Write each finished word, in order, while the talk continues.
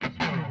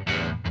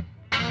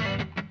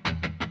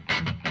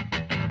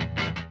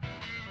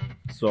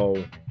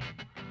So,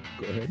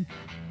 Go ahead.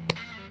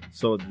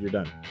 so you're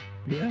done.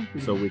 Yeah.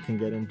 So we can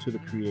get into the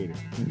creator.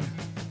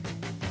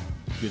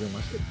 You didn't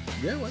like it?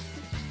 Yeah, what?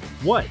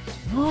 What?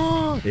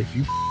 If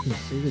you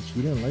say that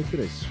you didn't like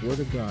it, I swear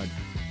to God.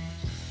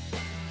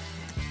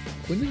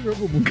 When did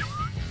Rebel Moon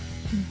come?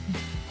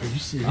 Are you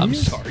serious? I'm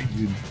sorry,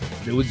 dude.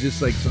 It was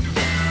just like some.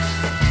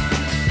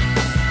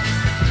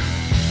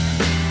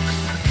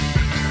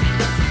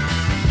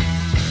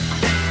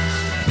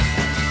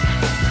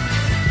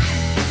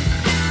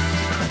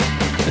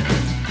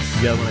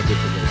 Yeah, when I did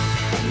forget.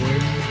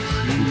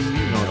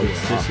 No,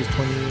 this is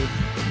 28.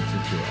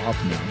 Since you're off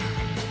now,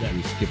 yeah,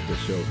 we skipped the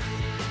show.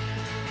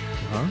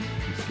 Huh?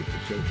 We skipped the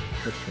show.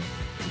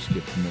 We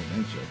skipped the Moon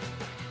Night show.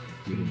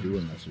 We didn't do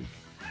one last week.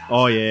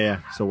 Oh, yeah.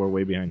 So we're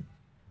way behind.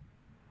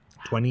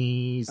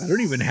 20. I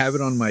don't even have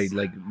it on my,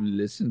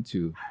 listen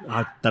to.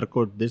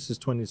 Tarko, this is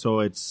 20.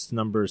 So it's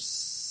number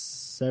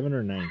 7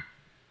 or 9?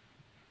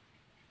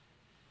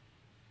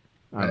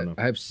 I don't know.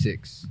 I have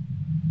 6.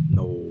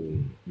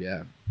 No.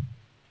 Yeah.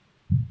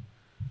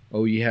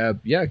 Oh, you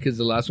have, because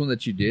the last one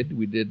that you did,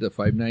 we did the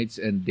 5 nights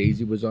and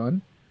Daisy was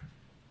on.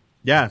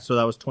 Yeah, so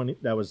that was 20.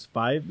 That was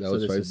 5. That so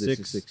was this 5. is This 6.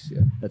 is 6, yeah.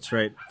 That's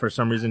right. For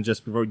some reason,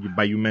 just before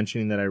by you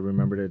mentioning that, I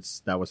remembered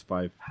that was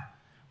 5.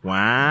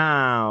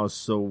 Wow.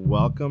 So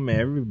welcome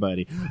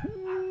everybody.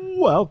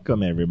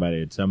 Welcome everybody.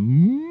 It's a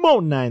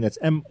Moat 9. That's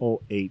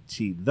MOAT,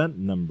 the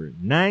number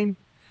 9.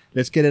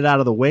 Let's get it out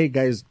of the way,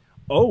 guys.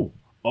 Oh.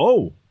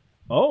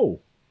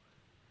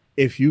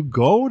 If you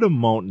go to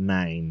Moat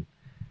 9,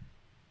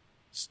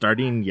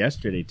 starting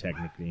yesterday,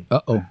 technically.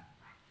 Uh-oh.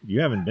 You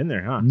haven't been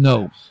there, huh?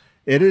 No.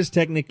 It is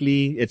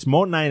technically, it's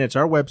Moat 9, it's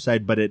our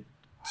website, but it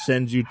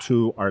sends you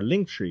to our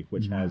link tree,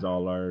 which has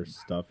all our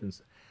stuff.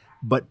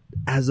 But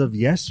as of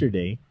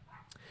yesterday,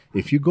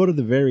 if you go to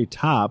the very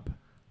top,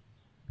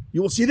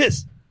 you will see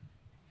this.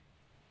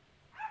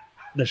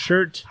 The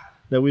shirt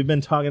that we've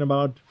been talking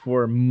about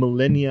for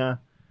millennia,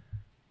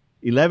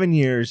 11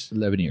 years,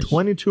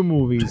 22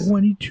 movies,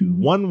 22.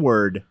 one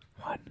word,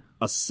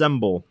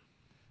 assemble.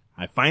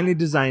 I finally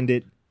designed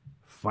it,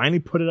 finally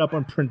put it up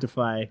on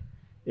Printify.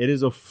 It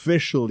is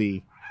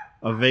officially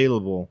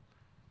available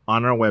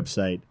on our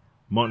website,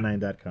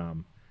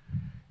 moat9.com.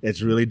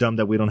 It's really dumb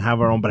that we don't have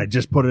our own, but I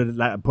just put it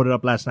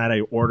up last night.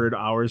 I ordered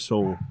ours,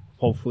 so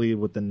hopefully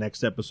with the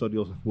next episode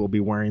we'll be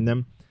wearing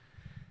them.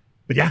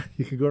 But yeah,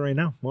 you can go right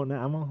now.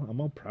 I'm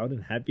all proud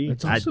and happy.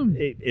 That's awesome.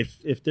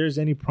 If there's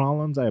any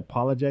problems, I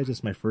apologize.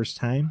 It's my first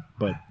time,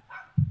 but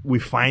we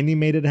finally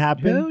made it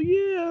happen. Hell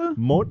yeah.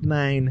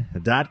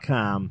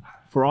 Moat9.com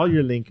for all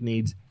your link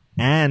needs.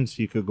 And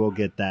you could go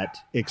get that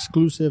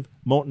exclusive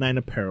Moat 9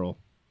 apparel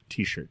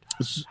t-shirt.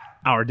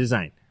 Our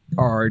design.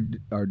 Our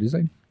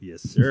design?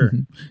 Yes, sir.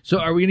 So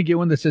are we going to get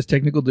one that says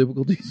technical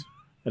difficulties?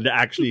 And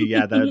actually,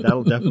 yeah,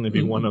 that'll definitely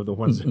be one of the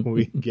ones that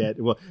we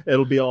get. Well,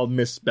 it'll be all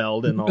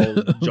misspelled and all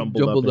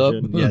jumbled up.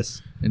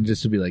 Yes. And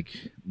just to be like,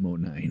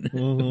 Moat 9.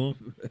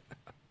 Mm-hmm.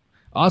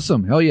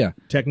 Awesome. Hell yeah.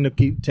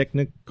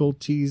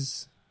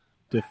 Technicalities.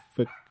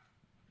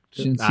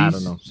 I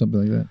don't know.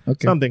 Something like that.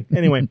 Okay. Something.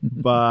 Anyway,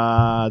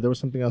 but there was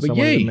something else I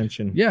wanted to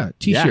mention. Yeah,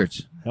 t-shirts.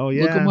 Yeah. Hell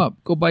yeah. Look them up.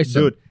 Go buy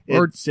some. Dude,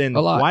 it's in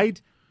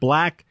white,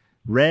 black,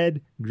 red,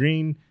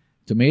 green.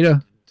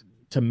 Tomato.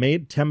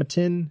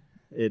 Tomatin.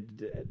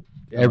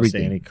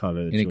 Everything. Any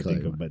color that Any you color.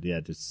 think of, but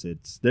yeah,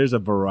 there's a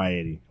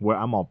variety. Where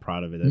I'm all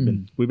proud of it.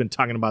 We've been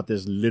talking about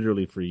this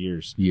literally for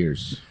years.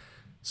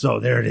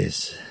 So there it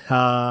is.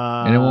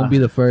 And it won't be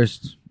the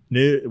first.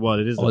 Well,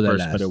 it is the first,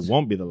 last. but it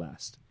won't be the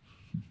last.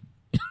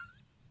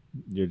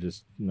 You're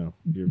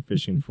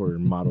fishing for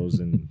models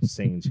and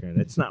sayings here.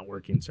 It's not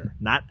working, sir.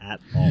 Not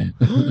at all.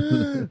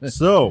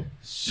 So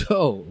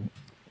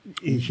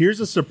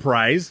here's a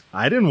surprise.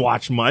 I didn't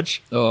watch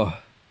much.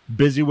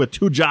 Busy with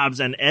 2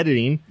 jobs and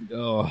editing.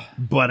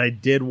 But I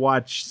did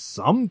watch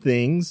some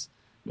things.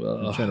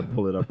 I'm trying to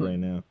pull it up right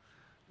now.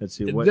 Let's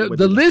see.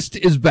 The list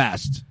is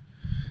vast.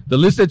 The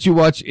list that you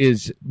watch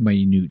is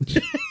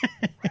minute.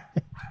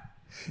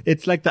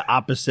 It's like the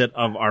opposite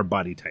of our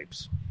body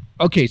types.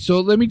 Okay, so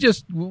let me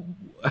just.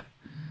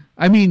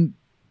 I mean,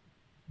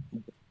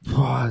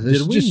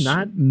 did we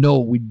not? No,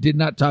 we did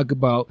not talk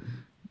about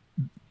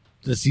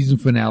the season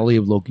finale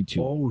of Loki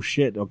 2. Oh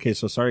shit! Okay,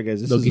 so sorry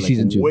guys, this Loki is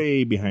season 2.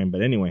 Way behind.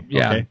 But anyway,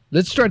 yeah. Okay.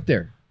 Let's start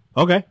there.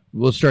 Okay,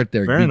 we'll start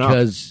there. Fair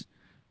because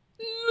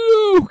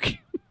Loki.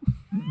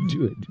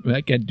 Do it.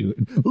 I can't do it.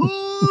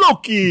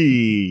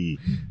 Loki.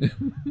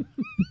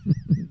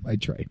 I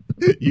tried.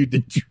 You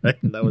did try.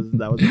 That was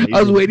amazing.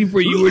 I was waiting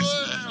for you.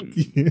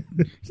 Loki.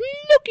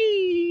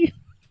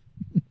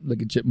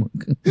 Like a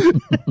chipmunk.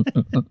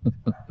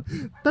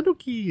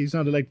 Tanuki. He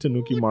sounded like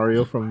Tanuki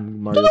Mario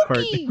from Mario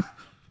Kart.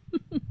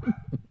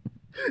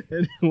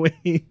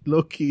 Anyway,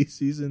 Loki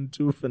season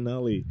 2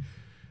 finale.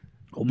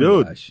 Oh my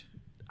Dude, gosh.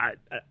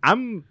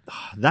 I'm.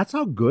 That's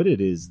how good it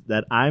is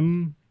that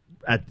I'm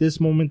at this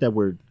moment that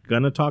we're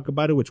gonna talk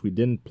about it, which we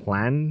didn't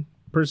plan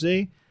per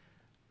se.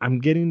 I'm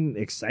getting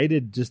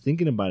excited just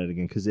thinking about it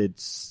again because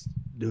it's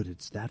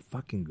that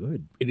fucking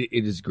good. It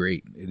is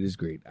great. It is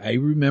great. I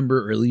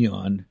remember early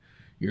on,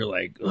 you're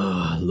like,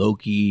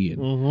 Loki,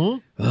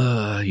 and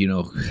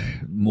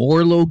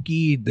more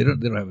Loki. They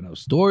don't have enough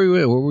story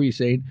with it. What were you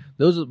saying?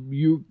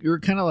 You're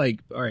kind of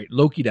like, all right,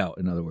 Loki'd out.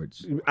 In other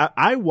words,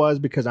 I was,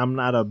 because I'm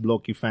not a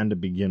Loki fan to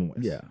begin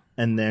with. Yeah,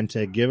 and then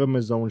to give him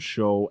his own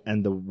show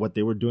and what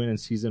they were doing in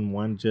season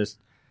 1 just.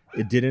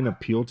 It didn't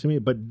appeal to me,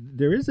 but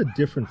there is a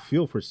different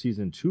feel for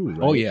season 2, right?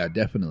 Oh, yeah,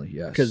 definitely,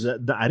 yes. Because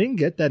I didn't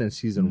get that in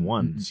season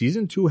 1. Mm-hmm.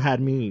 Season 2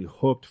 had me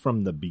hooked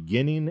from the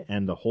beginning,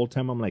 and the whole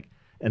time I'm like,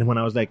 and when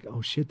I was like,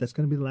 oh shit, that's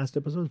going to be the last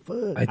episode,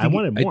 fuck, I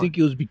wanted more. I think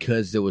it was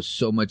because there was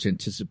so much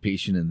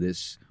anticipation in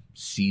this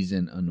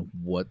season on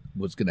what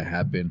was going to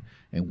happen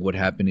and what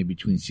happened in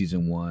between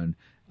season 1.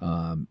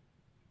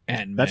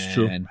 And that's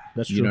true.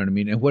 That's true. You know what I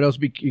mean? And what else?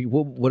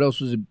 What else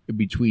was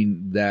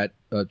between that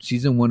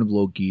season 1 of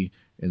Loki?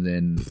 And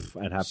then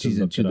I'd have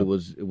season to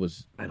look 2, it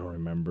was. I don't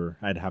remember.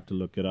 I'd have to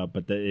look it up,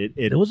 but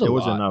it was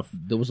enough.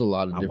 There was a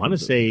lot of. I want to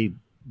say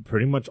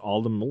pretty much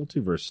all the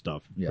multiverse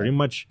stuff. Yeah. Pretty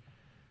much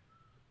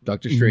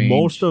Doctor Strange.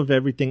 Most of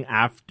everything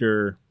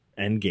after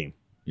Endgame.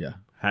 Yeah,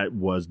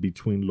 was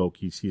between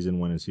Loki season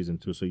 1 and season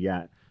 2. So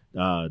yeah,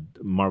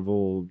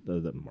 Marvel,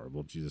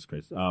 Jesus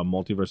Christ,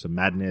 Multiverse of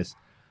Madness,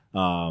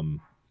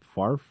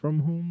 Far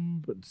From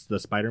Home, it's the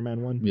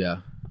Spider-Man one. Yeah,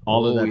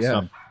 all of that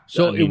stuff.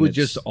 So it was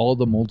just all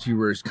the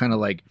multiverse kind of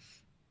like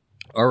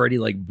already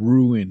like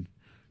brewing.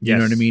 You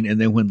know what I mean?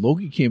 And then when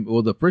Loki came,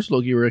 the first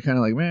Loki, we were kind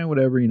of like, man,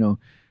 whatever,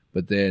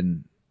 But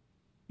then,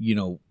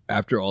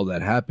 after all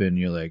that happened,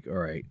 you're like, all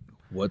right,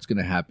 what's going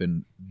to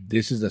happen?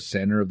 This is the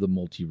center of the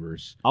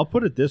multiverse. I'll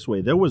put it this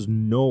way. There was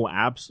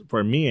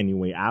for me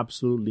anyway,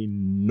 absolutely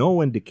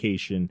no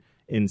indication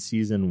in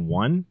season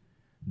 1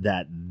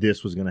 that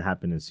this was going to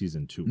happen in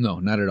season 2. No,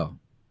 not at all.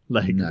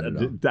 Not at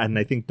all. And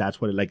I think that's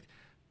what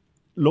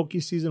Loki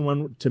season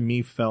 1 to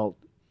me felt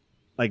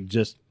like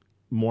just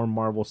more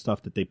Marvel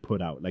stuff that they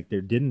put out. Like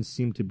there didn't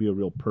seem to be a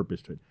real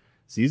purpose to it.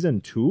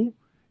 Season 2,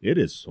 it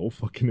is so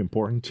fucking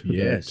important to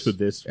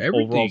this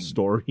overall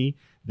story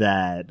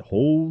that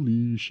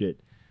holy shit.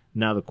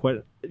 Now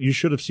you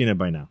should have seen it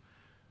by now.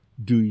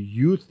 Do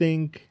you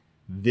think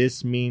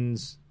this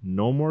means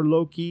no more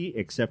Loki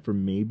except for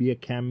maybe a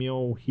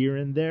cameo here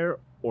and there,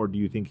 or do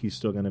you think he's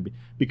still going to be,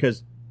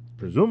 because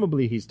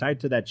presumably he's tied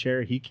to that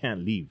chair, he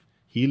can't leave.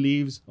 He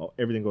leaves,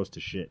 everything goes to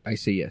shit. I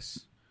say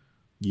yes.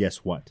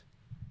 Yes, what?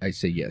 I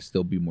say yes.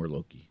 There'll be more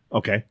Loki.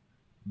 Okay.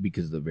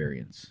 Because of the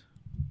variants.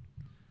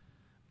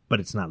 But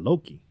it's not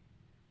Loki.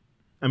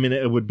 I mean,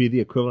 it would be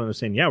the equivalent of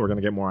saying, yeah, we're going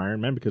to get more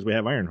Iron Man because we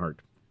have Ironheart.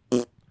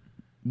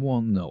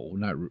 Well, no,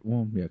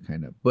 yeah,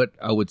 kind of. But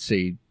I would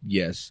say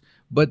yes.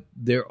 But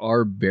there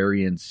are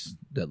variants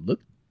that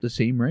look the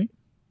same, right?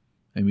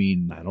 I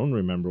mean, I don't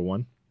remember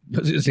one.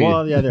 There has to be.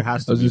 I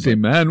was going to say,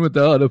 man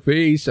without a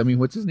face. I mean,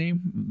 what's his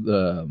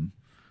name?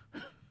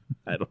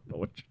 I don't know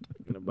what you're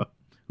talking about.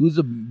 Who's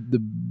the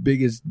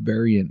biggest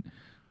variant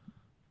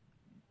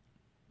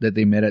that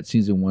they met at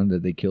season 1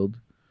 that they killed?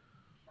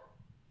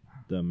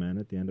 The man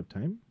at the end of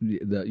time?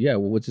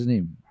 Well, what's his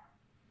name?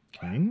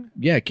 Kang?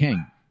 Yeah,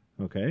 Kang.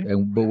 Okay.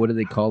 But what do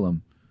they call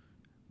him?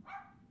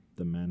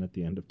 The man at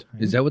the end of time.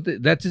 Is that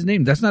that's his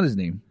name? That's not his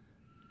name.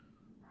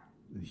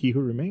 He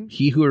Who Remains?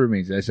 He Who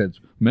Remains. I said,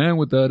 man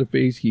without a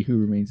face, he who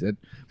remains.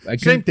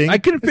 Same thing. I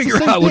couldn't figure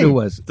out what it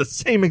was. It's the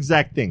same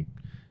exact thing.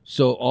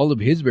 So all of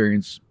his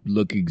variants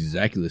look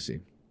exactly the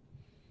same.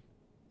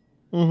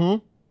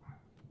 Mm-hmm.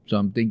 So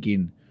I'm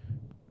thinking,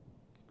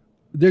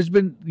 there's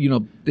been,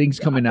 things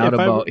coming out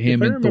about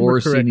him and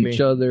Thor seeing each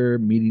other,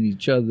 meeting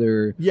each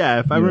other. Yeah,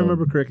 if I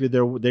remember correctly,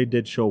 they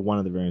did show one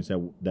of the variants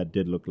that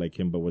did look like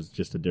him, but was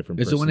just a different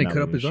person. Is it when they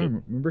cut up his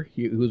arm? Remember,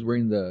 he was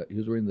wearing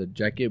the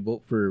jacket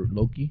vote for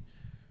Loki.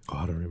 Oh,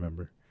 I don't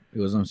remember. It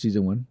was on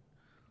season 1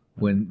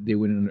 when they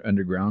went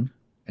underground,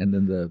 and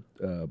then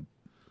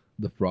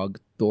the frog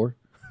Thor.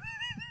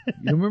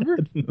 You remember?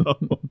 No.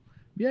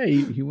 Yeah,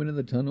 he went in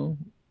the tunnel.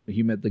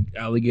 He met the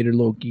alligator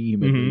Loki. He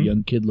met the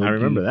young kid Loki. I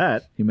remember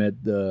that. He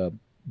met the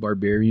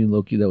barbarian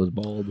Loki that was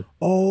bald.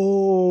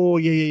 Oh,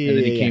 yeah. And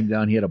then he came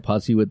down. He had a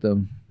posse with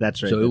them.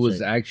 That's right. So it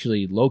was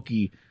actually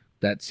Loki,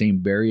 that same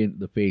variant,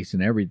 the face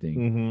and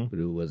everything. But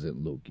it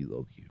wasn't Loki.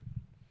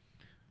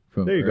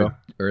 From there you go.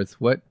 Earth,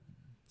 what?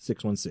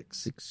 616.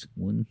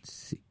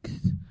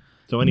 616.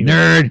 So anyway.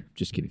 Nerd!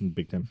 Just kidding.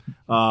 Big time.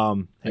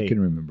 I couldn't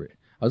remember it.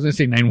 I was going to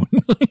say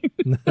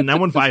 919.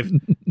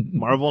 915.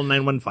 Marvel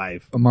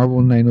 915.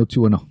 Marvel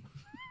 90210.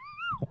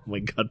 Oh my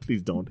God,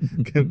 please don't.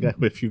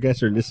 If you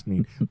guys are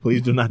listening,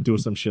 please do not do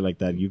some shit like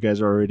that. You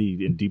guys are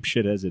already in deep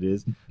shit as it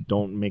is.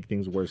 Don't make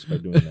things worse by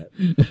doing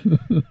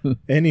that.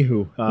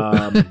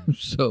 Anywho.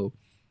 So,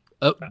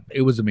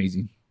 it was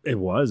amazing. It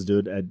was,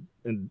 dude.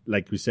 And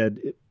like we said,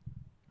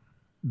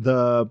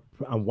 I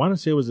want to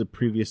say it was the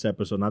previous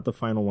episode, not the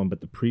final one,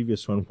 but the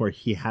previous one where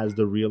he has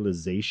the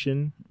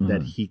realization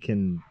that he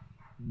can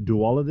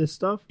do all of this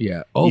stuff.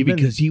 Yeah. Oh,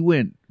 because he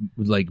went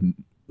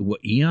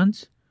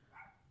eons?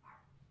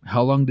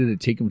 How long did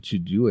it take him to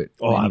do it?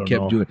 Oh, I don't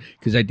know. Doing it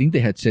because I think they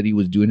had said he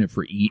was doing it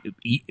for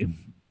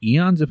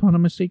eons, if I'm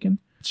not mistaken.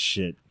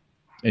 Shit.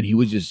 And he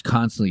was just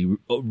constantly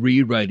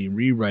rewriting.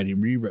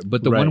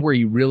 But the one where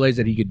he realized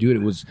that he could do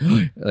it was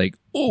like,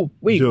 oh,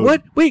 wait, dude.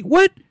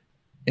 What?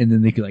 And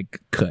then they could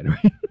like cut,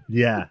 right?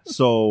 Yeah.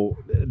 So,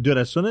 dude,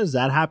 as soon as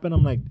that happened,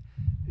 I'm like,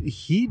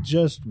 he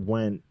just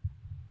went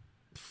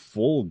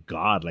full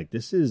god. Like,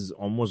 this is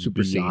almost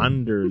Super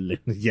beyond her.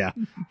 Yeah.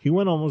 He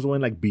went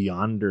like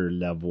beyond her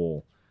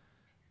level.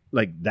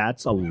 Like,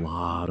 that's a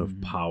lot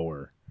of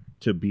power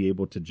to be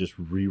able to just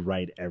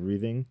rewrite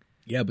everything.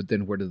 Yeah, but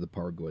then where did the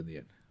power go in the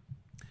end?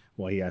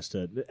 Well, he has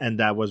to, and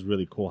that was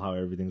really cool how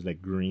everything's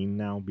like green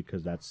now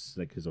because that's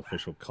like his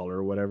official color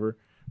or whatever.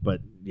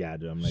 But yeah,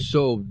 dude, I'm like,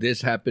 so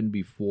this happened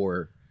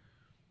before.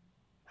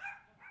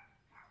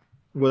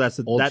 Well, that's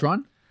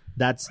Ultron.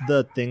 That's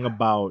the thing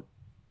about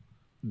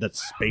the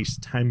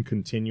space-time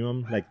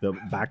continuum. Like the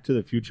Back to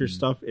the Future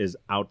stuff is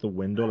out the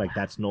window. Like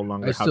that's no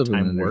longer how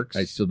time works.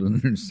 I still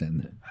don't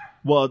understand that.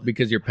 Well,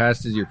 because your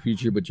past is your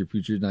future, but your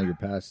future is not your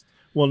past.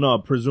 Well, no,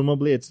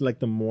 presumably it's like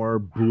the more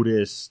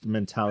Buddhist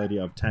mentality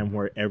of time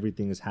where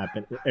everything is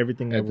happening,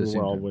 everything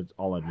everywhere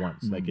all at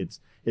once. Mm-hmm. Like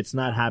it's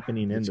not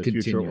happening in the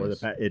future or the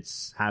past.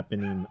 It's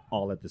happening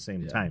all at the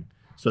same time.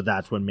 So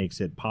that's what makes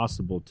it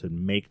possible to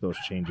make those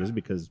changes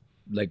because,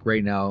 like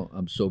right now,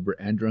 I'm sober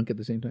and drunk at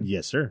the same time.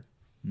 Yes, sir.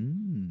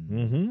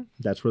 Mm-hmm.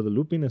 That's where the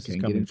loopiness is coming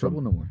from. Can't get in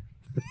trouble no more.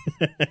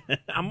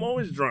 I'm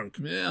always drunk.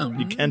 Yeah,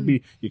 you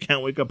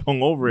can't wake up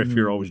hungover if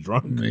you're always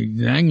drunk.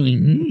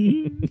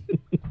 Exactly.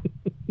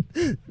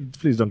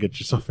 Please don't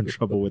get yourself in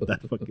trouble with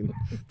that fucking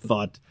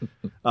thought.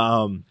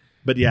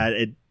 But yeah,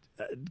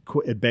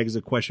 it begs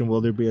the question: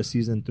 will there be a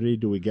season 3?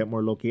 Do we get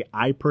more Loki?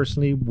 I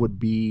personally would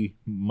be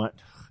much,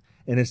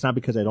 and it's not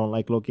because I don't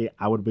like Loki.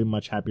 I would be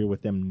much happier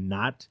with them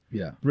not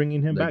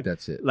bringing him back.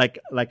 That's it. Like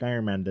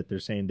Iron Man, that they're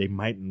saying they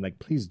might. Like,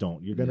 please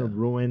don't. You're gonna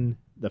ruin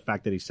the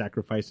fact that he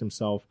sacrificed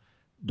himself.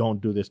 Don't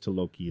do this to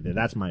Loki either.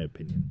 That's my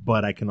opinion.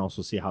 But I can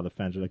also see how the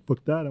fans are like,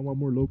 fuck that. I want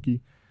more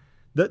Loki.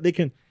 They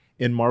can.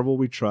 In Marvel,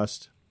 we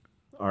trust.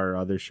 Our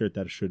other shirt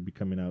that should be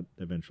coming out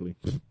eventually.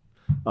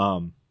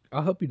 I'll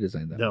help you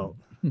design that.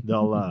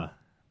 They'll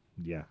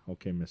yeah,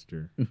 okay,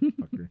 Mr.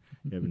 Fucker.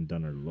 You haven't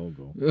done our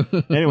logo.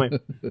 Anyway.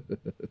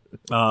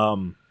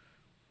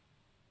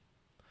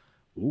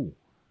 Ooh.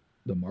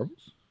 The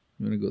Marvels?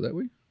 You want to go that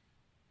way?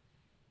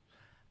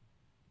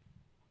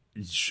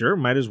 Sure,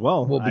 might as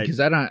well. Well, because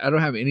I don't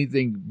have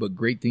anything but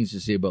great things to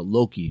say about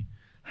Loki.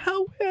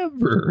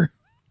 However,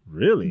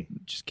 really?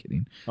 Just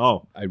kidding.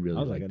 Oh, I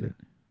really liked it.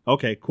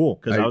 Okay, cool.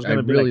 Because I was going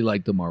to be really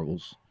like the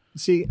Marvels.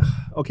 See,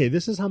 okay,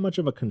 this is how much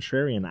of a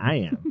contrarian I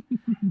am.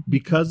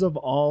 Because of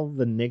all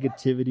the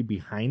negativity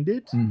behind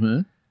it,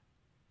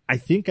 I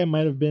think I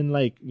might have been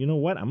like, you know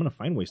what? I'm going to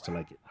find ways to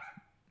like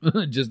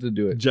it. Just to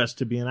do it. Just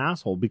to be an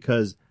asshole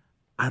because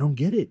I don't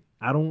get it.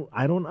 I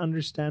don't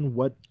understand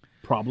what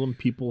problem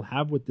people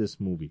have with this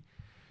movie.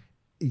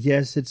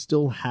 Yes, it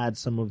still had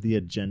some of the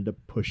agenda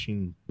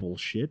pushing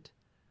bullshit.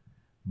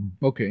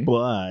 Okay.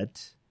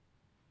 But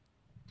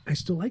I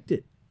still liked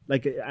it.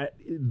 Like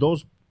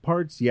those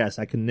parts, yes,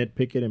 I can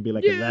nitpick it and be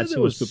like, that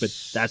scene was stupid.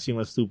 That scene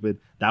was stupid.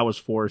 That was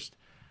forced.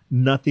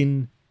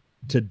 Nothing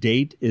to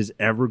date is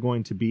ever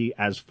going to be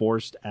as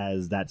forced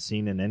as that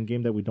scene in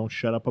Endgame that we don't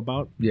shut up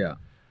about. Yeah.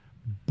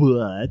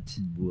 But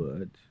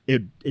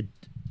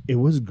it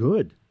was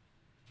good.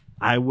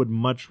 I would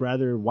much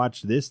rather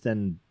watch this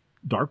than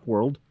Dark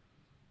World.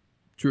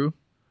 True.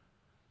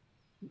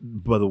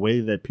 But the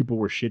way that people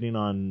were shitting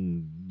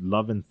on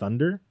Love and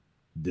Thunder,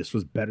 this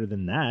was better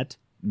than that.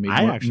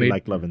 I actually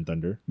like Love and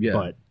Thunder,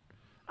 but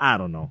I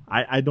don't know.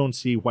 I don't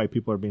see why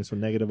people are being so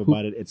negative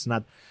about it. It's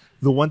not.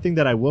 The one thing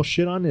that I will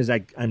shit on is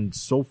I'm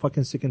so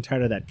fucking sick and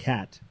tired of that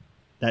cat.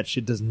 That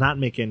shit does not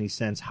make any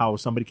sense how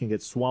somebody can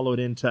get swallowed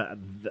into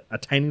a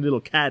tiny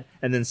little cat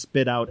and then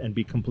spit out and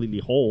be completely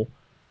whole.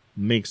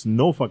 Makes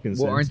no fucking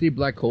sense. Well, aren't they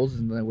black holes?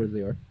 Isn't that what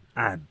they are?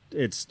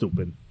 It's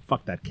stupid.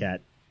 Fuck that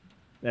cat.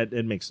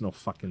 It makes no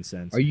fucking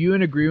sense. Are you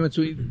in agreement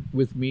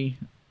with me?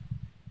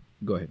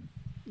 Go ahead.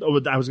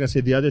 I was going to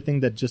say the other thing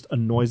that just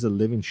annoys the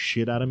living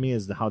shit out of me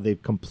is how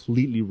they've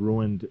completely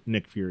ruined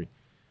Nick Fury.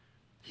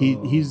 He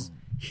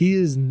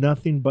is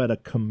nothing but a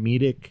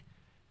comedic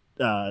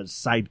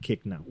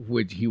sidekick now.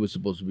 Which he was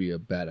supposed to be a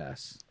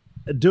badass.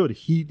 Dude,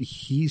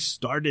 he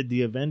started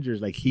the Avengers.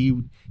 Like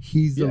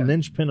he's the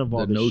linchpin of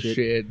all this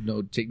shit.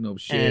 Take no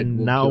shit. And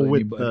we'll now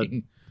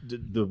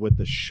with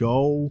the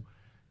show,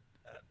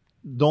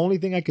 the only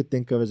thing I could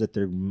think of is that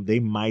they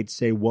might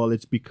say, well,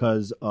 it's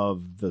because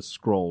of the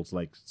Skrulls.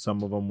 Like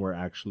some of them were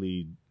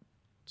actually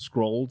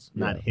Skrulls,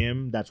 not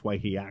him. That's why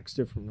he acts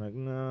different. Like,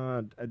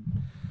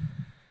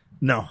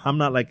 no, I'm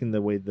not liking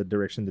the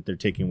direction that they're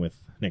taking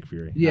with Nick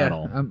Fury at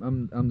all.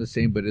 I'm the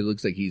same, but it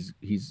looks like he's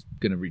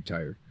gonna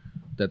retire.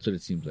 That's what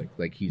it seems like.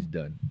 Like he's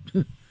done.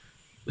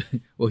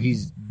 Well,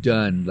 he's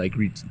done. Like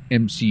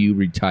MCU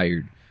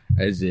retired,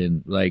 as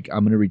in like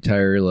I'm gonna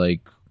retire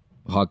like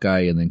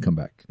Hawkeye and then come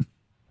back.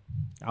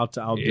 I'll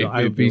deal.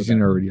 If he's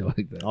already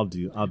like that, I'll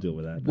deal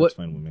with that. That's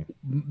fine with me.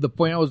 The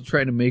point I was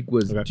trying to make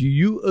was: do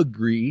you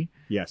agree?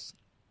 Yes.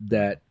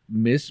 That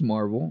Miss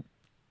Marvel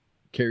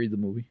carried the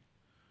movie,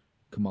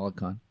 Kamala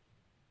Khan.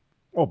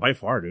 Oh, by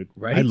far, dude.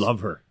 Right? I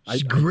love her.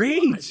 She's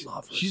great. I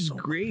love her. She's so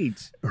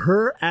great. much.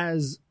 Her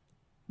as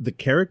the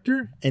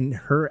character and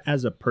her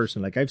as a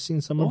person. Like I've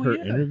seen some of her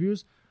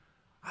interviews.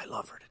 I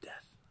love her to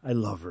death. I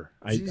love her.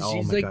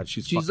 Oh my God,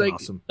 she's fucking like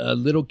awesome. A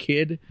little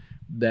kid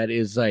that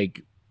is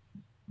like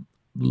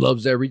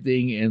loves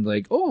everything and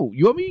like, oh,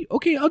 you want me?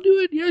 Okay, I'll do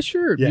it. Yeah,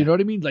 sure. Yeah. You know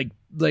what I mean? Like.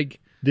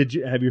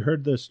 Have you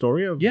heard the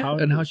story of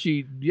how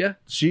she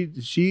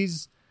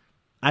she's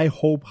I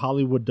hope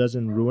Hollywood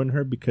doesn't ruin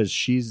her because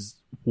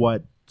she's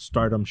what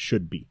stardom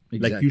should be.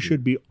 Exactly. Like you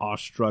should be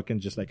awestruck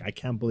and just like I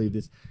can't believe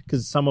this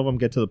because some of them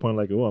get to the point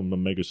like oh I'm a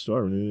mega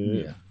star.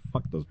 Yeah.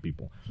 Fuck those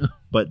people.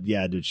 But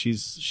yeah, dude,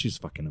 she's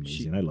fucking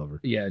amazing. I love her.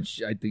 Yeah,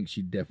 I think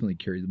she definitely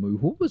carried the movie.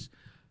 What was?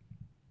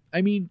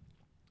 I mean,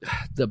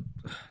 the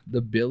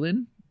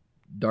villain,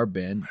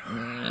 Darben.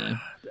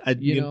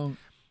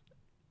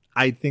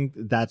 I think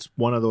that's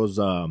one of those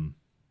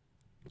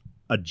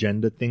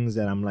agenda things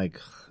that I'm like,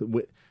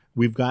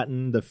 we've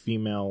gotten the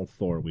female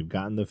Thor, we've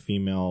gotten the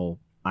female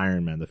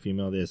Iron Man, the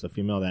female this, the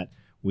female that.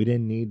 We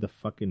didn't need the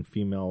fucking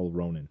female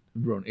Ronin.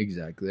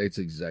 Exactly. That's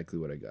exactly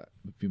what I got.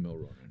 The female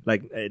Ronin.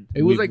 Like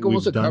it was like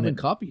almost a carbon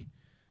copy.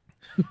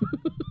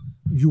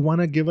 You want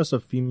to give us a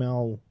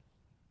female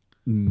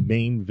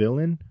main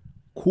villain?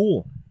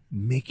 Cool.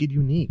 Make it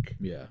unique.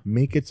 Yeah.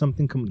 Make it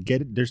something.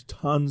 Get it. There's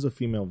tons of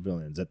female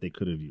villains that they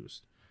could have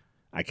used.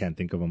 I can't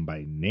think of them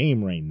by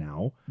name right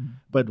now,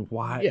 but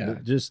why? Yeah.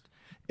 Just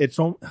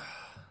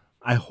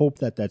I hope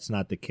that that's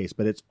not the case,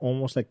 but it's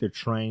almost like they're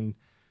trying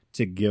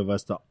to give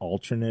us the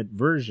alternate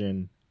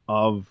version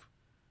of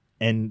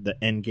the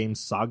Endgame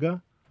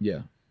saga.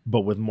 Yeah.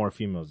 But with more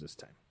females this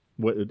time.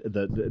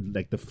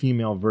 The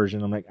female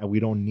version, I'm like, we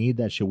don't need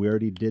that shit. We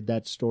already did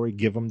that story.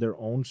 Give them their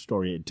own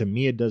story. To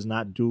me, it does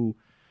not do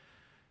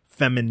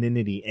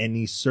femininity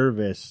any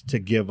service to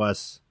give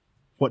us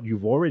what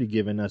you've already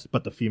given us,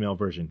 but the female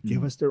version.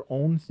 Give us their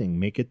own thing.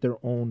 Make it their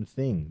own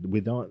thing. We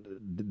don't,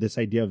 this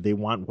idea of they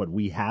want what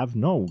we have.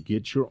 No,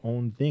 get your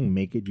own thing.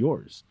 Make it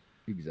yours.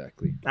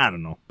 Exactly. I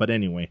don't know, but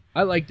anyway,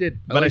 I liked it.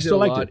 I still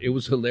liked it. It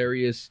was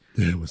hilarious.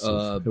 It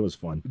was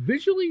fun.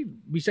 Visually,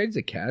 besides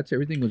the cats,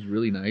 everything was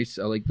really nice.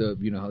 I like the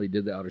how they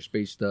did the outer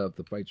space stuff.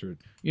 The fights were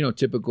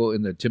typical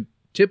in the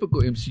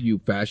typical MCU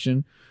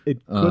fashion.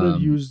 It could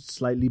have used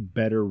slightly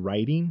better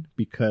writing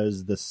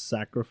because the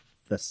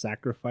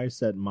sacrifice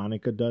that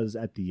Monica does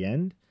at the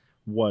end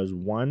was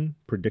one,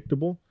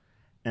 predictable,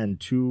 and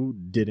two,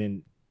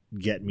 didn't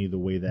get me the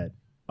way that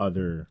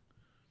other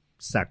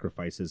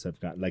sacrifices have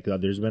got. Like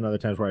there's been other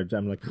times where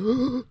I'm like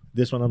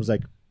this one I was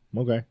like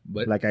okay,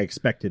 but like I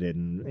expected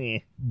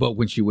it but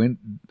when she went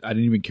I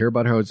didn't even care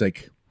about her. I was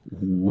like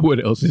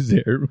what else is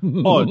there?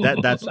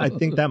 that's I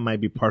think that might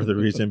be part of the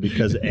reason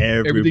because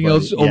everything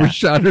else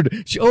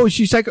overshadowed.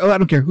 She's like I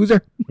don't care who's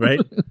there,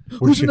 right?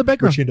 Who's in the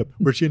background?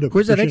 Where'd she end up?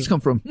 Where's that X come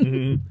from?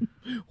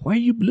 Why are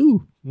you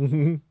blue?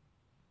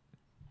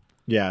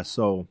 Yeah,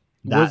 so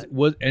that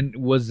was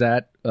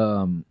that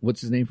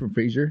what's his name from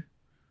Frasier?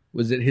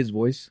 Was it his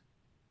voice?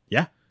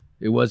 Yeah,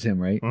 it was him,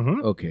 right?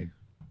 Okay,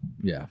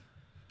 yeah,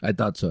 I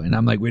thought so. And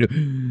I'm like, wait,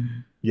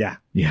 yeah.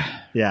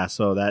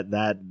 So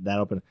that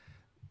opened.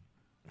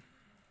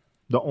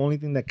 The only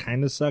thing that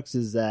kind of sucks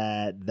is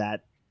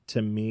that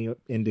to me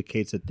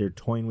indicates that they're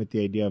toying with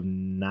the idea of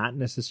not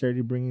necessarily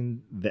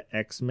bringing the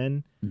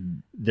X-Men.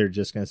 They're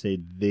just gonna say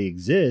they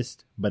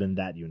exist, but in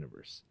that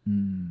universe,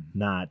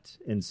 not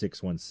in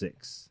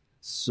 616.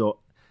 So.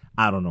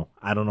 I don't know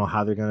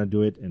how they're gonna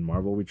do it. In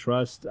Marvel, we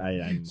trust.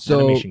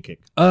 Animation kick.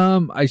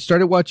 I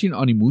started watching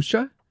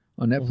Onimusha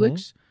on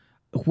Netflix.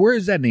 Where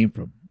is that name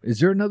from?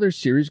 Is there another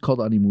series called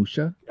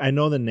Onimusha? I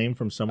know the name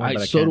from somewhere,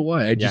 but so do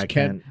I. I just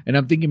can't. And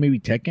I'm thinking maybe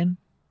Tekken,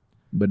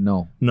 but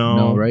no,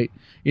 right?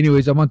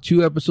 Anyways, I'm on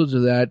 2 episodes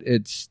of that.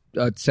 It's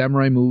a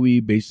samurai movie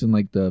based on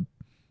like the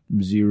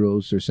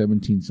Zeros or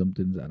 17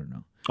 somethings. I don't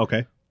know.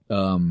 Okay.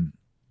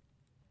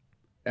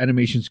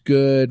 Animation's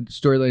good.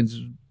 Storyline's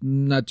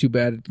not too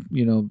bad.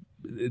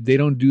 They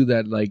don't do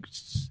that like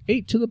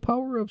 8 to the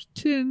power of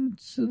 10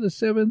 to the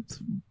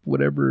 7th,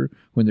 whatever.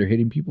 When they're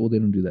hitting people, they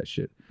don't do that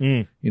shit.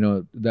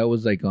 That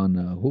was like on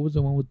what was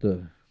the one with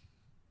the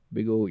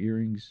big old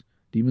earrings?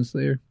 Demon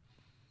Slayer.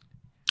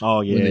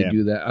 Oh yeah, when they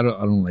do that, I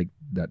don't like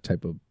that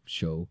type of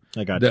show.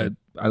 I got you.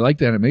 I like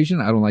the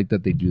animation. I don't like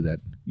that they do that.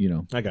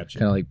 I got you.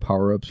 Kind of like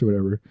power ups or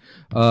whatever.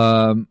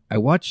 I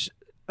watched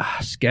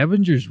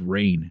Scavenger's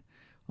Reign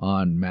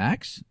on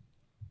Max.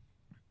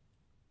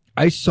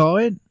 I saw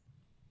it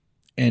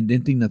and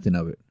didn't think nothing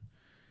of it.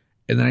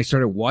 And then I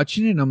started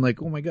watching it and I'm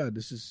like, oh my God,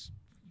 this is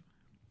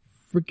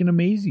freaking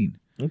amazing.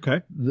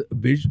 Okay.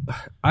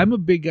 I'm a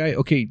big guy.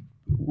 Okay,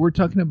 we're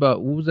talking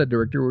about, what was that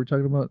director we were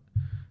talking about?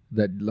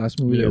 That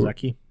last movie?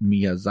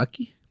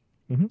 Miyazaki?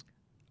 Mm-hmm.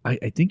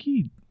 I think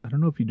I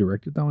don't know if he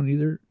directed that one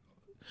either.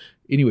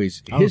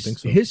 Anyways,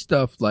 his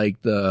stuff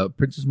like the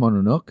Princess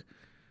Mononoke,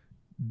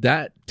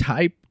 that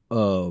type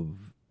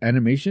of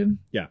animation,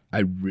 I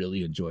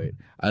really enjoy it.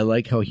 I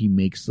like how he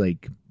makes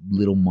like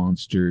little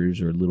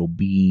monsters or little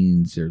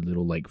beings or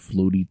little like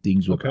floaty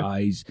things with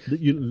eyes.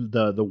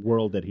 The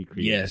world that he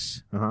creates.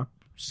 Yes.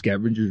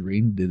 Scavenger's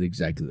Reign did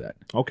exactly that.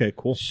 Okay,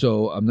 cool.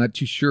 So I'm not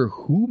too sure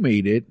who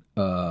made it.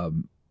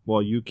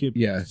 Well, you keep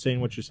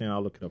saying what you're saying.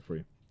 I'll look it up for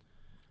you.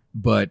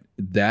 But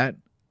that,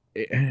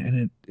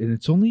 and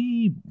it's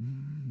only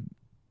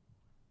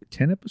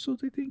 10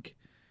 episodes, I think.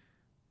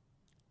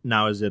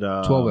 Now, is it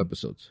 12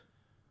 episodes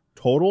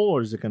total,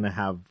 or is it going to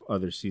have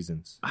other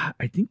seasons?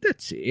 I think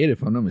that's it,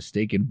 if I'm not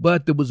mistaken.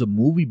 But there was a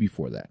movie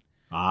before that.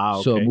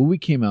 Okay. So a movie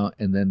came out,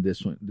 and then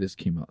this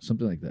came out,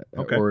 something like that.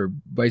 Okay. Or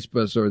vice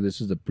versa, or this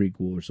is a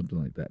prequel or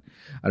something like that.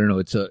 I don't know.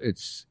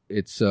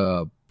 It's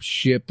a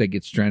ship that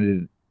gets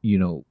stranded,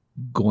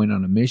 going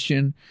on a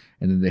mission,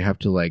 and then they have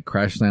to like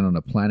crash land on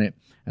a planet,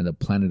 and the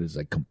planet is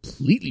like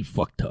completely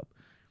fucked up.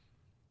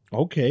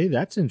 Okay,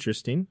 that's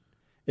interesting.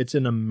 It's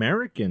an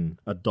American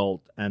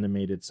adult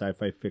animated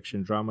sci-fi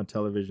fiction drama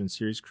television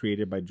series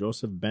created by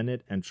Joseph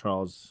Bennett and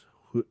Charles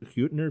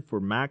Huetner for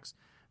Max,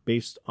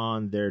 based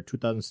on their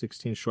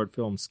 2016 short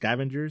film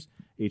Scavengers.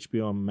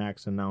 HBO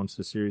Max announced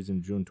the series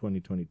in June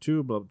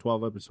 2022, but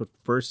 12 episodes,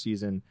 first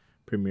season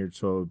premiered,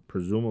 so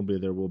presumably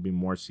there will be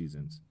more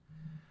seasons.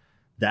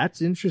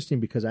 That's interesting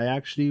because I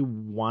actually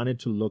wanted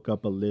to look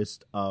up a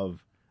list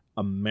of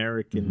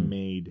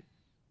American-made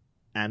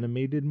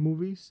animated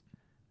movies,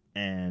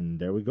 and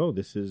there we go.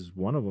 This is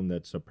one of them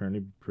that's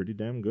apparently pretty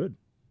damn good.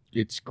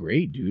 It's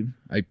great, dude.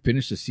 I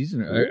finished the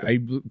season. I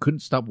couldn't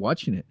stop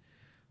watching it.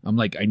 I'm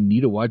like, I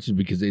need to watch it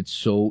because it's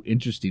so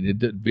interesting.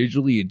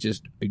 Visually, it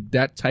just,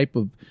 that type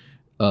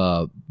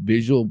of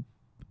visual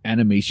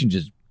animation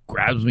just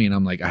grabs me, and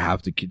I'm like, I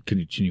have to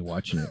continue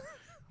watching it.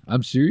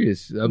 I'm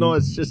serious. No,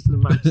 it's just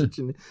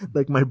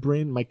like my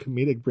brain, my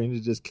comedic brain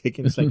is just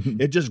kicking. It's like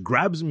it just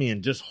grabs me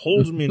and just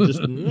holds me and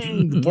just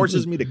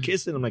forces me to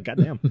kiss it. I'm like,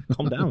 goddamn,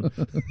 calm down.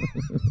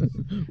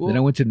 Then I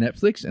went to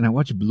Netflix and I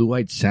watched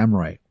Blue-Eyed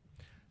Samurai.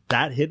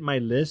 That hit my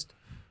list,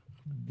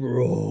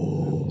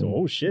 bro.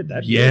 Oh shit!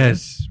 That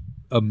yes,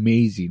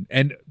 amazing.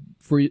 And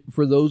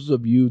for those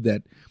of you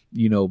that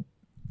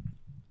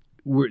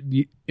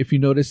if you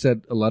notice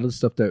that a lot of the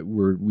stuff that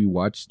we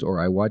watched or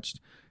I watched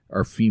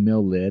are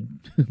female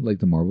led, like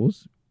the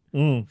Marvels.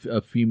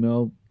 A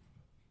female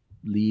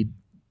in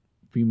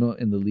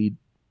the lead.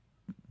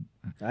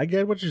 I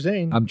get what you're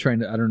saying. I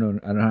don't know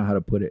how to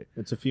put it.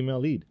 It's a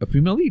female lead. A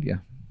female lead, yeah.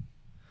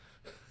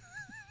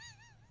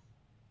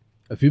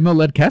 A female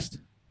led cast.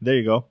 There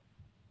you go.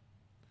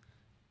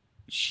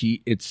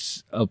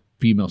 It's a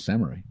female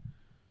samurai.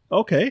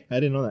 Okay, I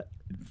didn't know that.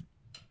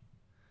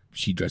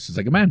 She dresses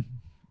like a man.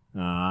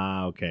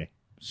 Ah, okay.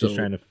 So, she's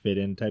trying to fit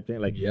in type thing.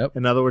 Like, yep.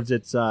 In other words,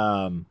 it's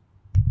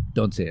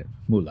don't say it.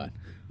 Mulan.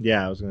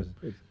 Yeah, I was gonna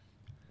say.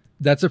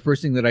 That's the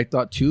first thing that I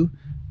thought too,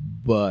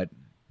 but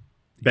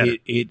better.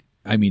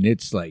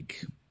 It's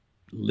like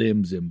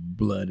limbs and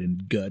blood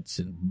and guts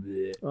and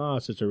bleh. Oh,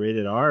 so it's a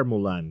rated R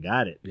Mulan.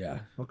 Got it. Yeah.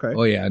 Okay.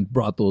 Oh yeah, and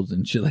brothels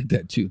and shit like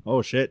that too.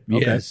 Oh shit.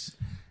 Okay. Yes.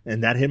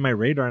 And that hit my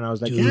radar, and I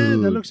was like, Dude. yeah,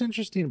 that looks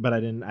interesting. But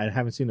I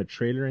haven't seen a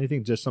trailer or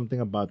anything. Just something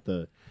about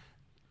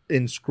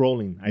in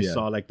scrolling, I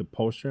saw like the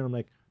poster, and I'm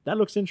like, that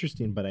looks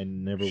interesting. But I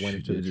never went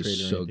into the trailer.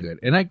 It's so good,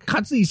 and I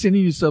constantly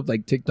sending you stuff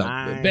like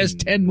TikTok. Best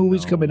 10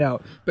 movies coming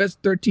out. Best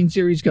 13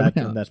 series coming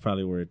out. That's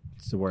probably where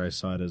I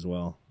saw it as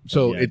well.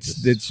 So yeah,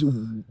 it's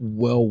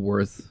well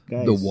worth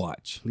the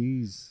watch.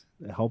 Please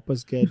help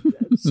us get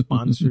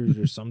sponsors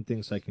or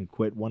something so I can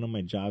quit one of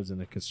my jobs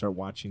and I can start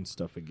watching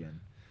stuff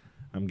again.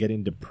 I'm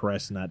getting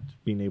depressed not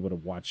being able to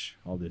watch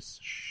all this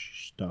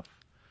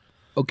stuff.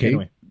 Okay.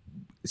 Anyway.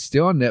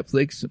 Still on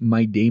Netflix,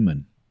 My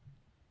Daemon.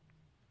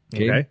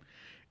 Okay.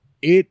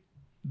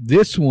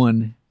 This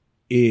one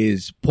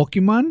is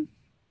Pokemon,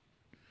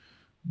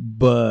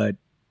 but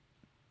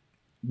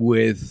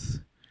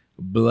with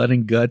blood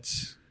and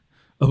guts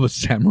of a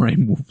samurai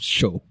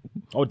show.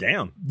 Oh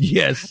damn.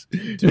 Yes.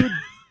 Dude.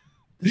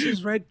 This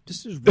is right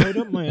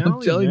up my alley.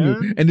 I'm telling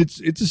you. And it's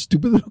a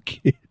stupid little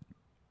kid.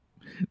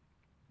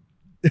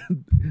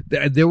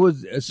 There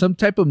was some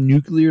type of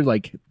nuclear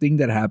like thing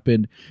that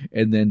happened,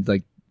 and then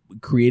like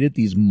created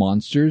these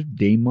monsters,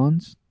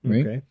 Daemons,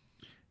 right? Okay.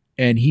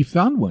 And he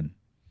found one.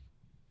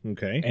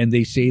 Okay. And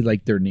they say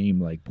like their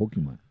name like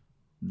Pokemon.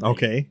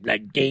 Okay.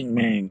 Like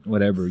Daemon,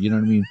 whatever. You know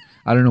what I mean?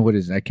 I don't know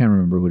I can't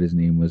remember what his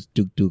name was.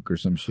 Duke or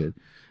some shit.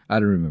 I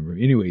don't remember.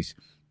 Anyways,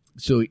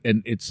 so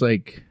and it's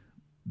like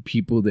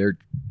people there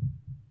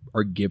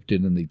are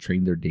gifted and they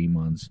train their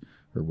Daemons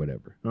or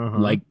whatever,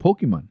 like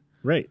Pokemon,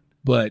 right?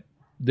 But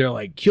they're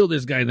like, kill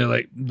this guy. And they're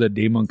like, the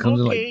Daemon comes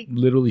and like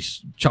literally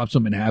chops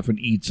him in half and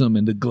eats him,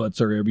 and the guts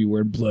are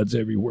everywhere and blood's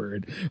everywhere.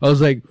 And I was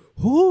like,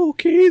 oh,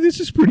 okay, this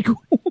is pretty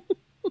cool.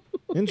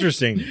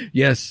 Interesting.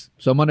 Yes.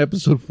 So I'm on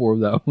episode 4 of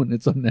that one.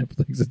 It's on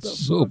Netflix. It's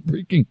so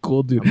freaking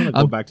cool, dude. I'm going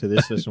to go back to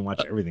this list and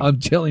watch everything. I'm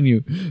telling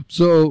you.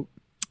 So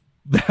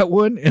that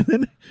one, and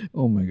then,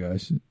 oh my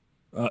gosh.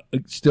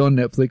 Still on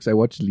Netflix, I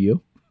watched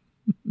Leo,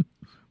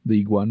 the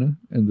iguana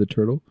and the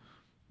turtle.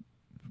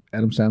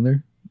 Adam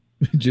Sandler.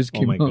 Just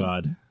came out. Oh my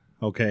God.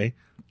 Okay.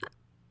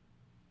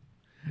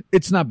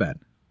 It's not bad.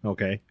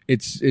 Okay.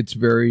 It's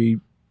very.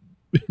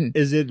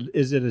 Is it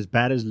as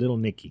bad as Little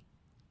Nicky?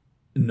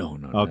 No,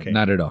 Okay.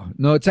 not at all.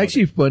 No, it's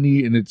actually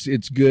funny and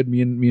it's good.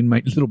 Me and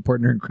my little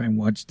partner in crime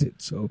watched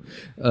it. So,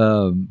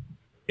 and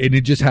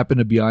it just happened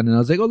to be on, and I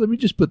was like, "Oh, let me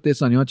just put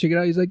this on. You want to check it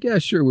out?" He's like, "Yeah,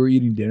 sure." We're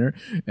eating dinner,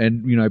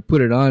 and I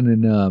put it on,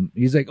 and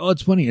he's like, "Oh,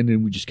 it's funny," and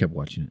then we just kept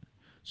watching it.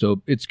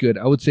 So it's good.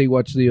 I would say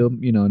watch the,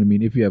 you know what I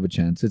mean, if you have a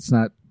chance. It's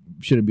not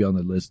shouldn't be on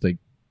the list like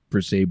per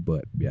se,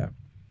 but yeah.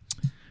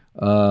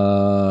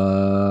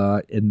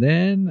 And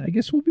then I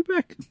guess we'll be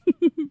back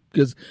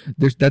because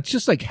that's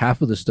just like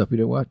half of the stuff we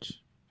didn't watch.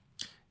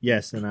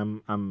 Yes, and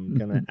I'm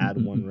gonna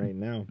add one right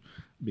now.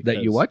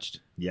 That you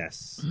watched?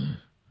 Yes.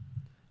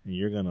 And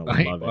you're gonna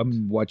love it.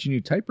 I'm watching you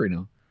type right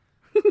now.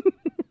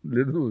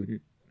 Literally.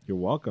 You're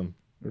welcome.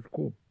 That's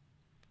cool.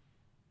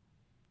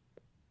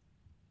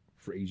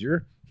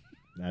 Frasier.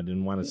 I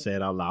didn't want to say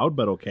it out loud,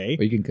 but okay.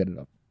 Or you can cut it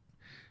off.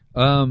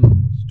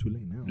 It's too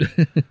late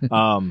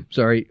now.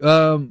 Sorry.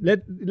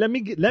 Let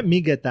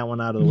me get that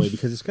one out of the way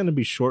because it's going to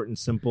be short and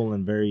simple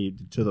and very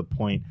to the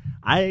point.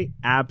 I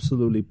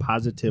absolutely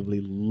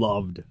positively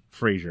loved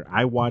Frasier.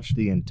 I watched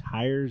the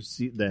entire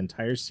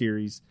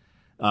series.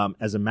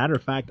 As a matter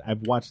of fact,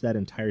 I've watched that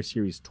entire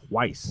series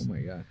twice. Oh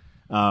my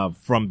god!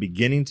 From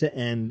beginning to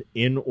end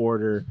in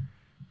order.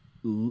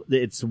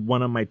 It's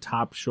one of my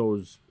top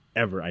shows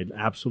ever. I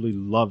absolutely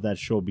love that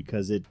show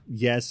because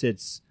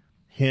it's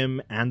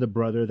him and the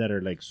brother that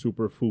are like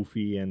super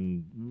foofy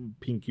and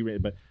pinky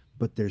red,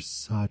 but they're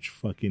such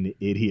fucking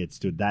idiots,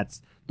 dude.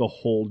 That's the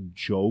whole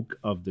joke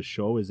of the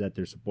show, is that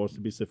they're supposed to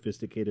be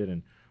sophisticated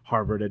and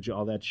Harvard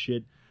all that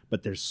shit,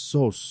 but they're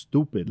so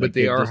stupid. But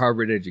they are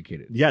Harvard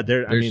educated. Yeah,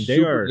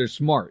 they're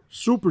smart,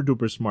 super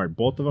duper smart.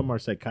 Both of them are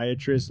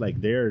psychiatrists.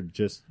 Like, they're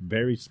just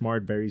very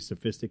smart, very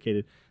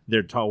sophisticated.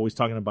 They're always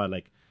talking about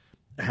like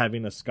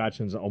having a scotch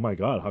and oh my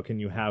god, how can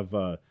you have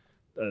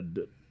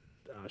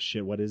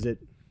shit? What is it?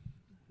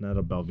 Not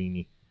a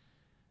Balvenie.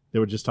 They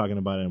were just talking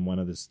about it in one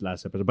of this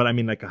last episodes. But I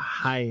mean, like a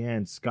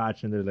high-end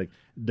scotch, and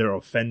they're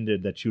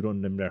offended that you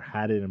don't never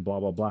had it and blah,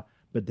 blah, blah.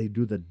 But they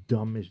do the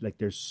dumbest, like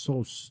they're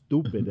so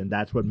stupid, and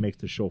that's what makes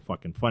the show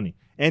fucking funny.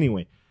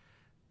 Anyway,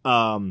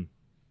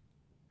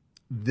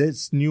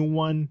 this new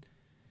one,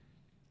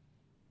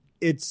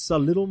 it's a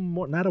little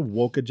more, not a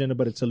woke agenda,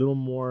 but it's a little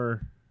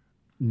more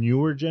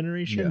newer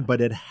generation, but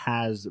it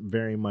has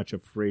very much a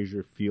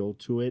Frasier feel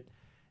to it.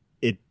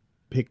 It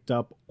picked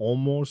up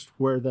almost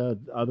where the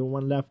other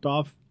one left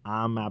off.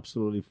 I'm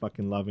absolutely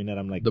fucking loving it.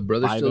 I'm like, the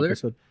brother's still there?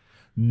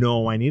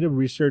 No, I need to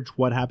research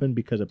what happened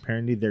because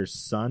apparently their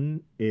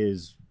son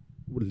is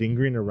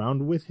lingering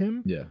around with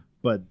him. Yeah.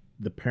 But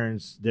the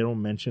parents, they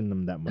don't mention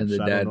them that much. And the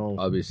so dad I don't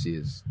know. obviously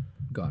is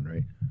gone,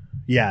 right?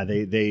 Yeah,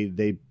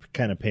 they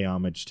kind of pay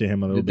homage to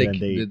him a little bit.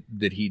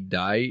 Did he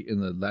die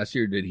in the last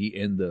year? Did he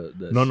end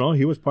the No,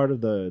 he was part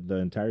of the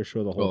entire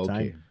show the whole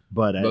time.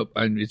 But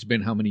it's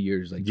been how many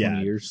years? Like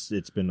 20 years?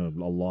 It's been a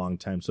long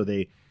time. So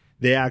they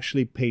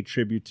actually pay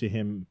tribute to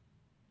him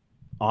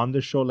on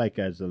the show, like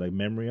as a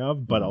memory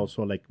of, but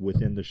also like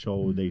within the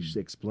show they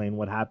explain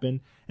what happened,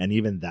 and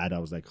even that I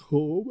was like,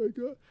 oh my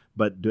god!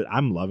 But dude,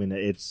 I'm loving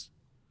it. It's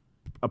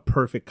a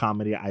perfect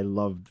comedy. I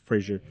loved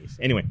Frasier.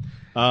 Anyway,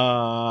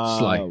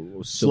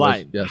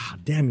 Sly. Yes.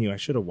 Damn you! I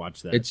should have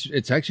watched that.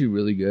 It's actually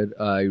really good.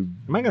 Am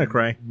I gonna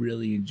cry?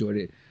 Really enjoyed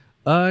it.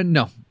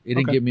 No, it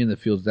didn't get me in the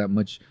feels that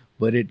much,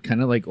 but it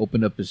kind of like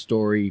opened up his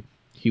story.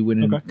 He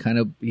went in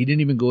he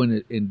didn't even go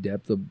in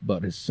depth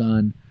about his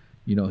son.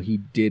 You know, he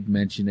did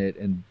mention it,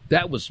 and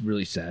that was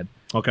really sad.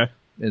 Okay.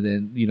 And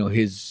then,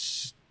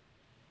 his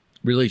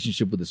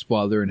relationship with his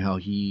father and how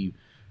he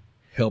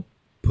helped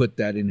put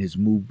that in his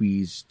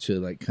movies to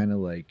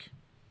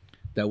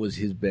that was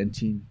his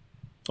venting.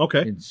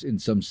 Okay. In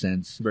some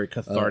sense. Very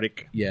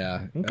cathartic.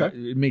 Yeah. Okay.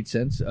 It made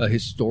sense.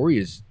 His story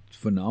is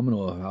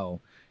phenomenal of how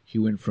he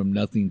went from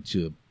nothing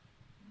to,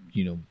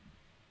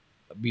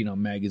 being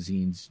on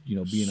magazines,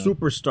 being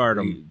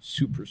superstardom.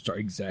 Superstar,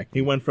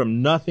 exactly. He went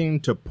from nothing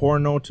to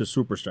porno to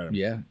superstardom.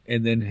 Yeah,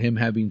 and then him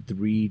having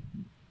 3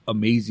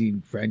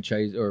 amazing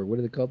franchise, or what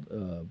are they called?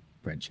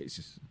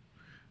 Franchises.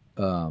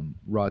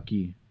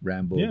 Rocky,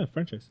 Rambo. Yeah,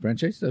 franchise.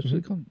 Franchise, that's what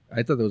they call them.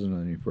 I thought that was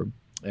another name for him.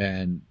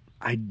 And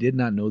I did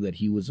not know that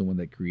he was the one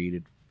that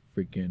created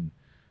freaking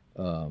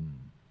the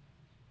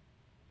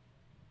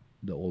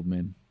old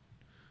man.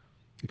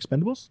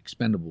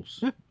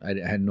 Expendables. Yeah. I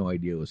had no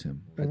idea it was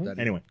him.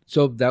 Anyway,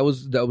 so that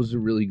was a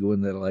really good one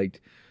that I liked.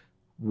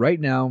 Right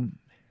now,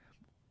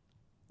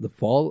 The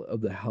Fall of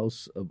the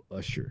House of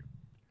Usher.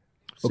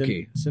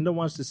 Okay, Cinda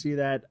wants to see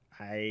that.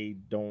 I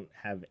don't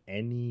have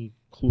any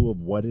clue of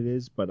what it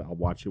is, but I'll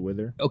watch it with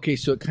her. Okay,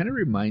 so it kind of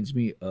reminds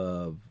me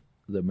of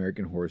the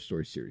American Horror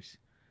Story series,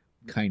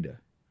 kinda.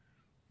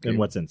 Okay? In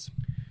what sense?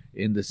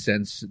 In the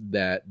sense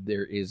that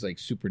there is like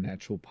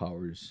supernatural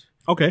powers,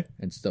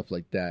 and stuff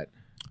like that.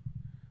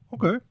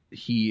 Okay.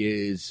 He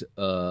is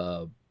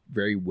a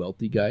very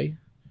wealthy guy.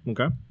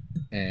 Okay.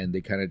 And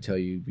they kind of tell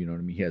you, you know what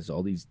I mean?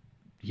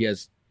 He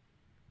has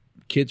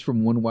kids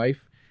from one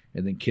wife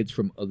and then kids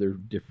from other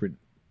different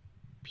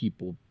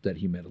people that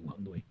he met along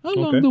the way.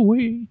 Along the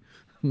way.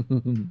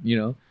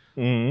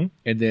 Mm-hmm.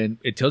 And then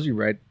it tells you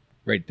right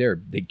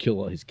there, they kill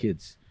all his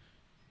kids.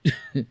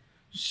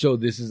 So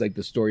this is like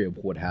the story of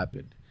what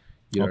happened.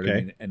 You know what I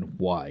Okay. mean? And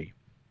why.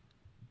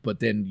 But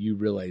then you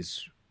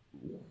realize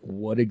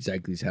what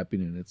exactly is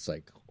happening, and it's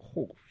like,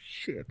 oh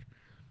shit.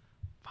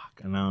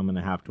 Fuck. And now I'm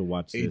gonna have to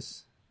watch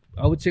this.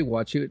 I would say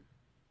watch it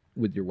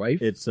with your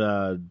wife. It's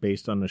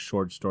based on a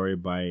short story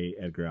by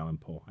Edgar Allan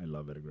Poe. I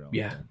love Edgar Allan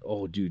Yeah.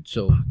 Poe. Oh, dude.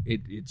 So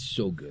it's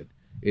so good.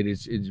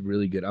 It's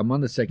really good. I'm on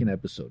the second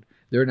episode.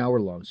 They're an hour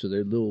long, so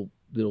they're a little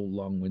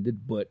long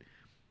winded, but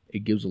it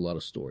gives a lot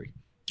of story.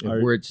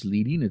 And where it's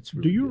leading, it's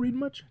really Do you good. read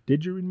much?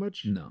 Did you read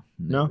much? No.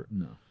 No? Never,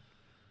 no.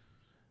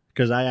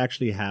 Because I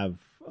actually have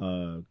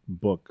a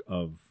book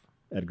of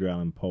Edgar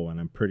Allan Poe, and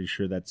I'm pretty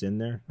sure that's in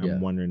there. Yeah.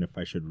 I'm wondering if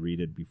I should read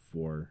it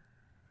before,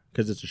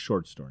 because it's a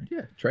short story.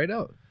 Yeah, try it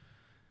out.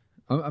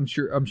 I'm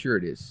sure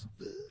it is.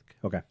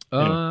 Okay.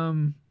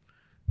 Anyway.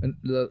 And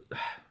the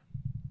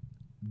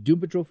Doom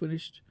Patrol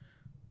finished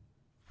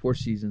 4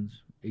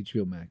 seasons,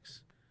 HBO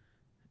Max.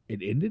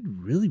 It ended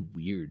really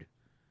weird.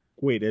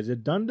 Wait, is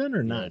it done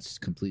or No, not? it's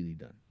completely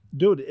done.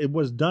 Dude, it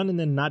was done and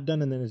then not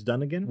done and then it's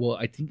done again? Well,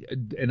 I think,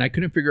 and I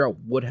couldn't figure out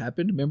what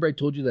happened. Remember, I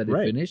told you that it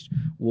Right. finished.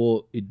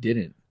 Well, it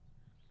didn't.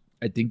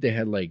 I think they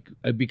had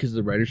because of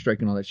the writer's strike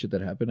and all that shit that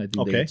happened. I think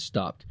they Okay. had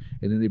stopped,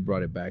 and then they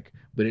brought it back.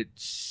 But it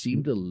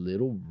seemed a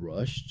little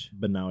rushed.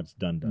 But now it's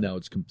done. Now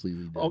it's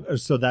completely done. Oh,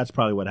 so that's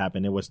probably what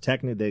happened. It was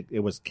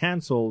it was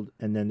canceled,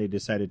 and then they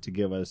decided to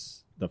give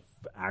us the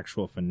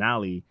actual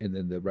finale, And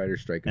then the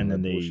writer's strike and all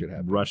then that they bullshit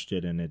happened. rushed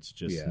it, and it's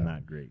just Yeah.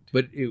 not great.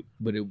 But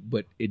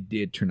it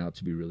did turn out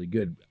to be really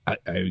good. I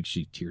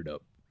actually teared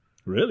up.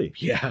 Really?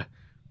 Yeah,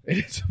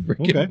 it's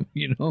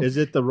freaking. Okay. Is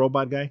it the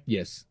robot guy?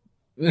 Yes,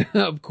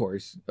 of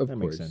course, of That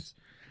course. makes sense.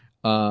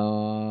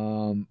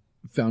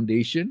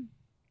 Foundation.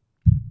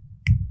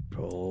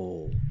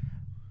 Oh,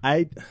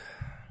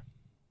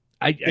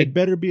 It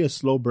better be a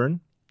slow burn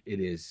it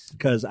is.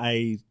 because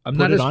I'm put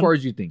not it as on. far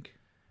as you think.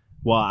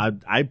 Well,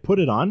 I put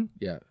it on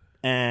Yeah,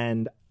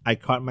 and I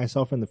caught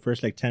myself in the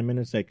first 10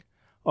 minutes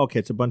okay,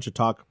 it's a bunch of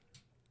talk.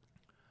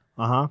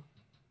 I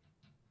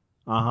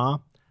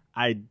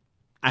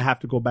have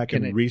to go back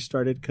Can and I-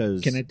 restart it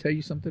because can I tell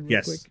you something real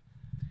Yes. quick?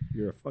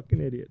 You're a fucking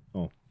idiot.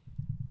 Oh,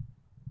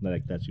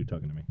 that's you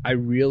talking to me. I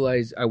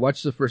realized I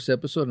watched the first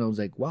episode and I was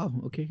like, wow,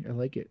 okay, I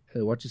like it.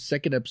 I watched the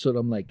second episode,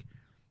 I'm like,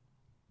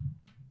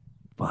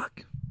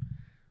 fuck.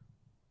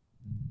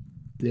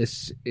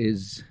 This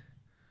is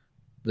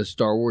the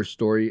Star Wars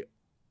story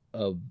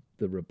of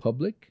the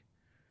Republic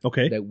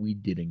Okay. that we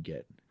didn't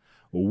get.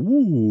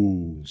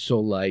 Ooh.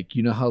 So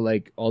you know how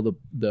all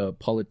the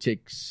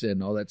politics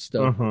and all that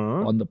stuff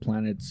Uh-huh. on the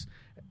planets,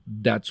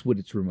 that's what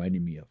it's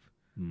reminding me of.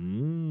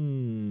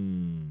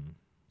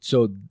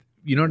 So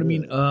you know what I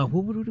mean?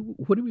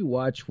 What did we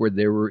watch where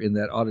they were in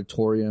that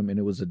auditorium and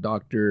it was a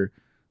doctor?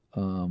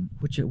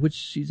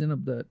 Which season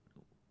of that?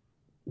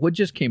 What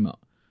just came out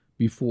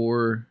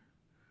before?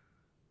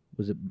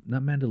 Was it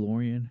not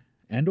Mandalorian?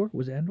 Andor?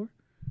 Was it Andor?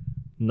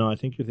 No, I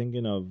think you're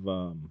thinking of.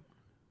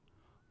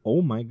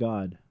 Oh my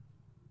God!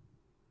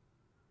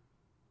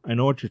 I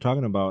know what you're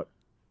talking about.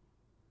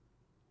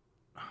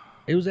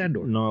 It was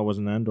Andor. No, it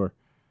wasn't Andor.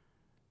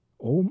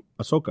 Oh,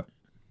 Ahsoka.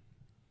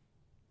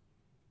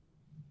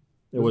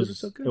 Was it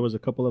Ahsoka? It was a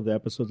couple of the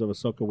episodes of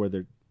Ahsoka where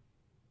they're.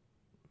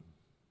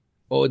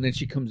 Oh, and then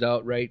she comes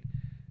out, right?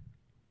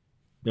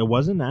 It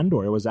wasn't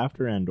Andor. It was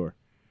after Andor.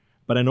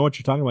 But I know what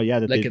you're talking about. Yeah,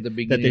 that Like they, at the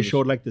beginning that they of the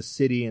showed the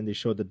city and they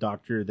showed the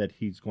doctor that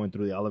he's going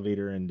through the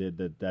elevator and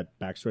that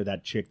backstory,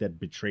 that chick that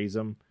betrays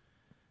him.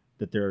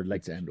 That they're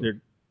It's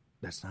Andor.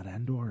 That's not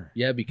Andor.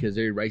 Yeah, because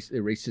they erased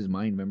his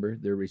mind. Remember,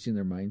 they're erasing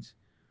their minds.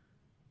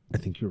 I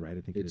think you're right.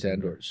 I think It's it is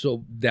Andor.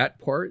 So that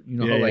part, you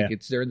know Yeah, how yeah.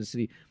 it's there in the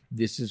city.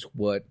 This is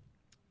what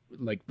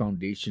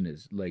Foundation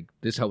is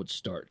this is how it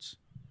starts.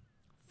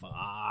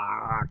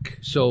 Fuck.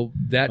 So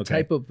that Okay.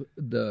 type of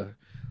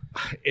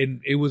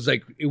and it was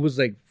like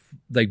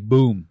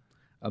boom.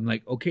 I'm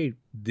like, okay,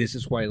 this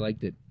is why I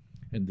liked it,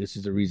 and this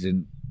is the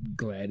reason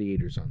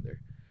Gladiator's on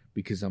there,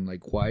 because I'm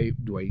like, why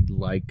do I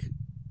like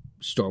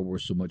Star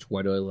Wars so much?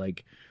 Why do I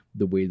like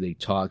the way they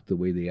talk, the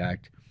way they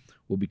act?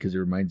 Well, because it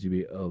reminds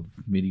me of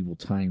medieval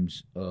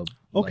times of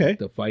Okay.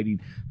 the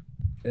fighting,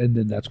 and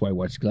then that's why I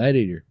watched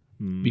Gladiator,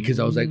 because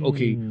I was like,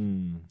 okay,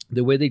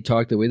 the way they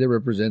talk, the way they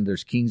represent,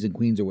 there's kings and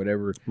queens or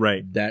whatever,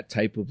 Right. that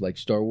type of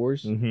Star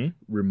Wars Mm-hmm.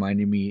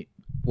 reminded me.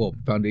 Well,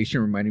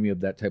 Foundation reminded me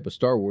of that type of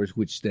Star Wars,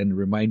 which then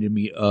reminded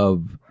me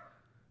of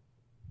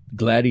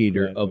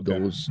Gladiator. Right, of okay.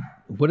 those.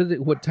 What is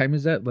it? What time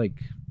is that?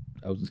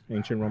 I was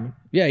Ancient Roman.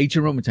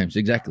 ancient Roman times,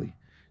 exactly.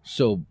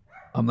 So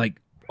I'm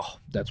like, oh,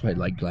 that's why I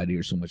like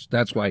Gladiator so much.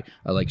 That's why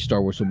I like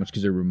Star Wars so much,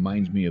 because it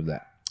reminds me of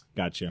that.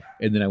 Gotcha.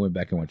 And then I went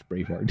back and watched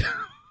Braveheart.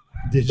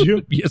 Did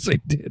you? Yes, I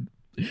did.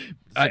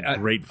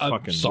 Great I'm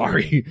fucking.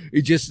 sorry.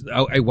 It just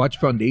I watched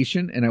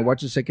Foundation and I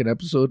watched the second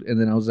episode and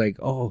then I was like,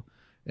 oh,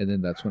 and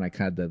then that's when I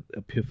had the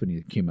epiphany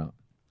that came out.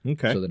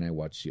 Okay. So then I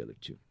watched the other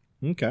two.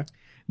 Okay.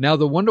 Now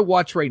the one to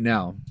watch right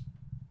now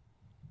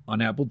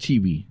on Apple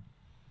TV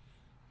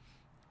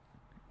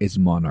is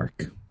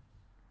Monarch.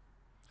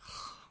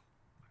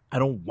 I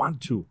don't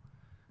want to.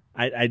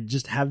 I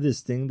just have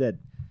this thing that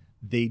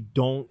they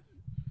don't.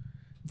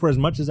 For as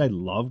much as I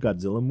love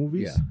Godzilla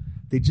movies,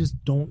 they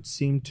just don't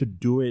seem to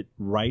do it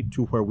right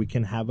to where we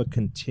can have a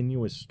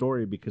continuous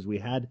story, because we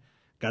had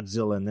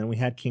Godzilla and then we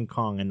had King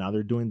Kong, and now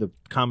they're doing the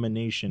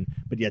combination,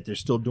 but yet they're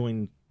still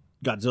doing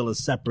Godzilla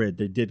separate.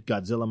 They did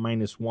Godzilla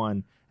 -1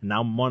 and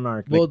now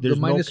Monarch. Well, there's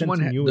the minus no one,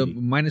 continuity. the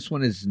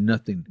 -1 is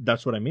nothing.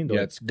 That's what I mean, though.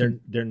 Yeah,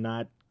 they're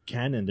not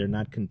canon. They're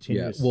not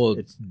continuous. Yeah, well,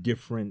 it's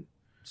different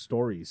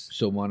stories.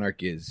 So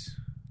Monarch is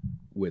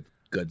with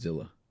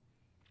Godzilla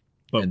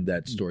But- and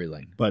that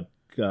storyline. But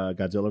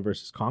Godzilla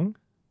versus Kong,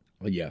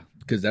 Yeah,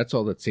 because that's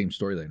all that same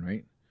storyline,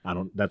 right?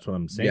 That's what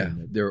I'm saying.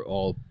 Yeah, they're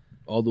all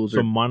those So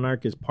are.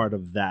 Monarch is part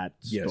of that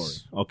story.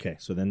 Yes. Okay,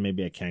 so then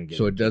maybe I can get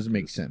So it. it does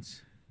make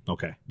sense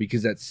Okay.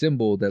 because that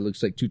symbol that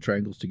looks like two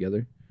triangles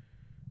together.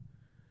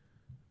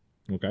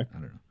 Okay. I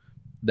don't know.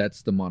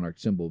 That's the Monarch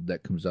symbol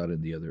that comes out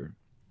in the other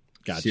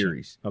Gotcha.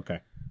 series.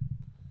 Okay.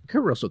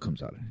 Kurt Russell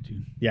comes out in it,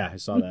 dude. Yeah, I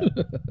saw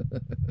that.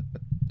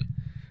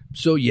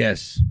 So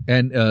yes,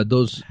 and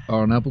those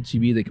are on Apple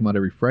TV. They come out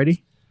every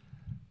Friday.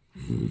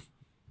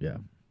 Yeah.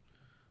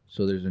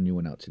 So there's a new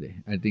one out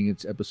today. I think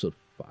it's episode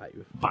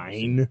 5.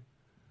 Fine.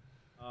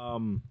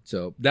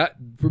 So that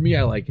for me,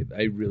 I like it.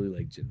 I really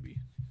like Gen B.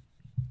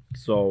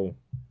 So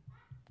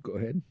Go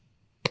ahead.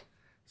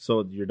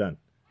 So you're done.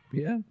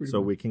 Yeah.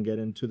 So we can get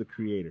into the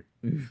creator.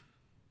 You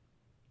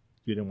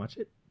didn't watch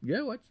it?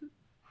 Yeah, watch it.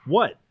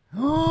 What?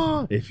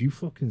 If you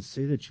fucking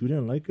say that you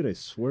didn't like it, I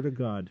swear to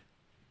God.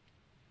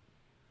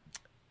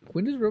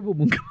 When does Rebel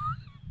Moon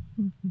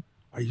come?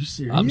 Are you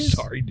serious? I'm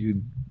sorry,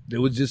 dude.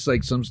 There was just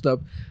like some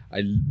stuff.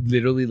 I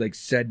literally like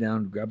sat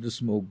down, grabbed the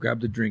smoke,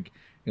 grabbed the drink,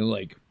 and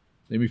like,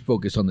 let me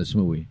focus on this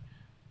movie.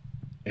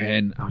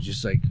 And I was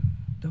just like,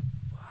 the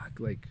fuck?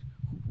 Like,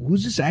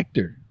 who's this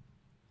actor?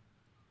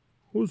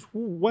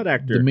 What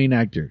actor? The main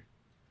actor.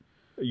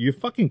 You're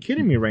fucking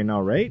kidding me right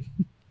now, right?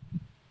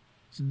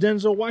 It's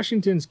Denzel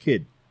Washington's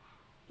kid.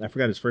 I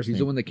forgot his first He's name.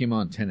 the one that came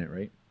on Tenet,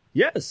 right?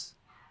 Yes.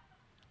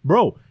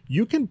 Bro,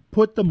 you can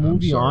put the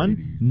movie sorry, on,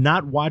 dude.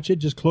 not watch it,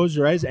 just close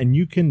your eyes, and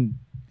you can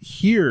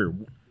hear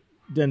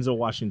Denzel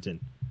Washington.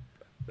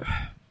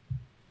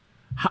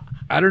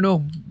 I don't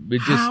know. It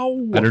just, How?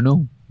 I don't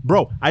know.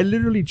 Bro, I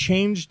literally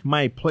changed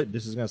my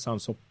This is going to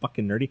sound so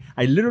fucking nerdy.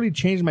 I literally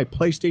changed my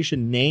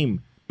PlayStation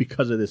name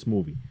because of this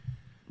movie.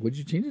 What'd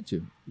you change it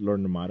to?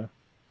 Lord Nirmata.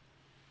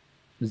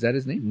 Is that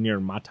his name?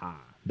 Nirmata.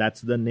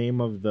 That's the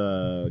name of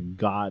the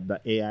god, the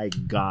AI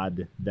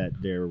god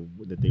that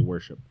they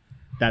worship.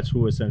 That's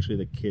who essentially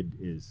the kid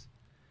is.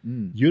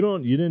 You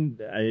didn't.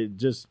 It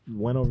just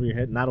went over your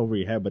head. Not over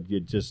your head, but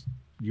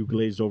you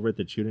glazed over it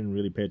that you didn't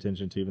really pay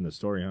attention to even the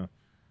story, huh?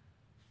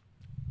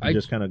 You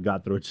just kind of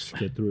got through it, just to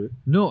get through it.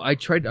 No, I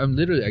tried.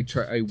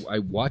 I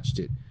watched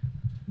it.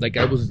 Like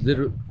I was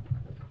literally.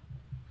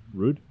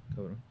 Rude.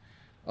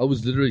 I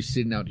was literally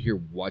sitting out here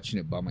watching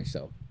it by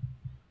myself,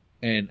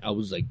 and I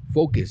was like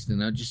focused,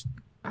 and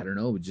I don't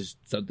know, just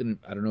something.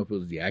 I don't know if it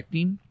was the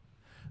acting.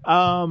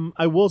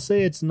 I will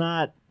say it's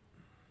not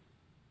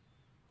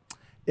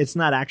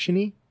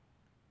actiony.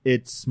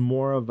 It's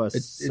more of a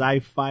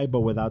sci-fi,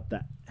 but without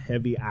that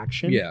heavy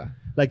action. Yeah.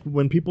 Like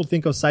when people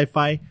think of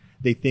sci-fi,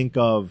 they think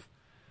of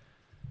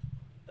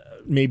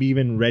maybe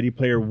even Ready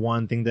Player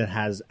One, thing that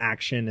has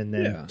action and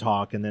then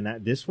talk, and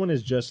then this one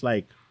is just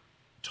like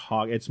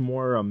talk. It's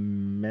more a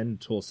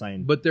mental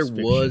science. But there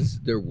fiction.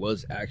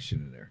 was action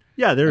in there.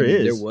 Yeah, there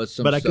is. There was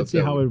some, but I could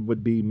stuff see how it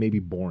would be maybe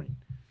boring.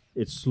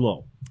 It's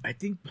slow. I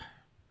think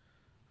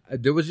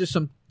there was just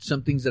some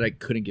things that I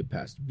couldn't get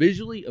past.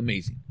 Visually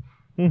amazing.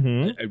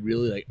 Mm-hmm. I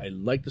really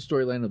like the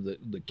storyline of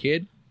the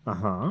kid.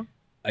 Uh-huh.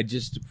 I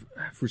just,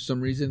 for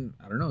some reason,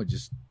 I don't know.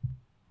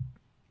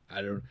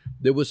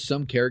 There was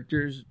some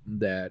characters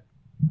that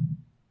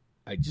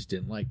I just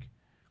didn't like.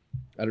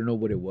 I don't know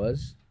what it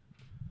was.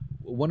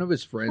 One of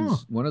his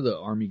friends, one of the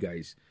army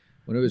guys,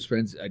 one of his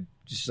friends, I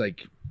just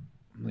like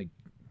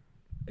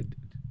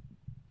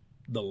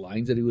the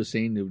lines that he was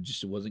saying,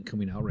 it wasn't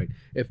coming out right.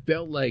 It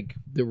felt like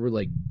they were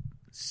like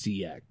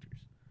C actors.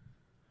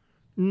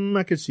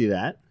 I could see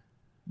that.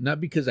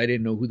 Not because I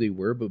didn't know who they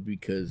were, but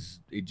because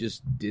it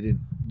just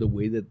didn't, the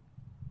way that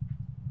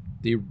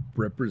they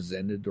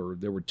represented or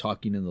they were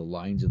talking in the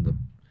lines and the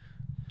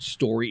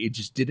story, it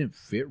just didn't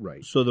fit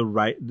right.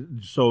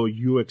 So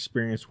you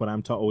experienced what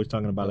I'm always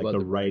talking about like the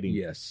writing.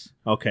 Yes.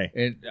 Okay.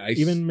 And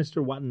even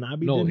Mr.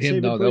 Watanabe. No, didn't him.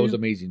 save No, it for that you? was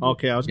amazing. Dude.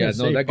 Okay, I was gonna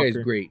say. No, that guy's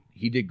fucker. great.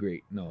 He did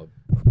great. No,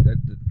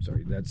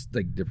 sorry, that's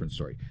like different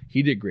story.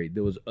 He did great.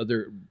 There was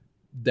other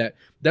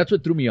that's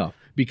what threw me off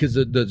because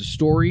the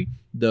story,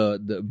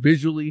 the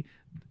visually,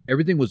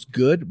 everything was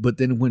good, but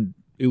then when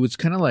it was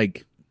kind of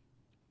like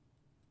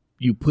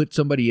you put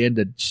somebody in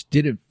that just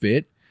didn't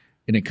fit,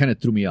 and it kind of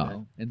threw me off.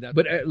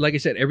 But like I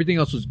said, everything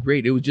else was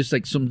great. It was just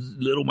like some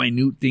little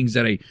minute things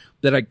that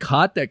I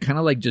caught that kind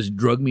of like just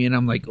drug me in.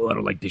 I'm like, oh, I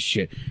don't like this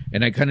shit,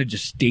 and I kind of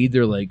just stayed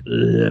there like,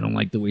 I don't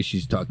like the way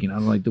she's talking. I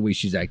don't like the way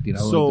she's acting. I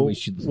don't like the way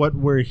she. What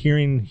we're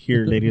hearing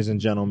here, ladies and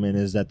gentlemen,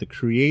 is that the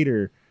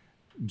creator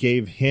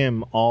gave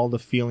him all the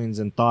feelings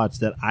and thoughts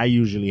that I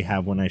usually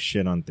have when I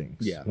shit on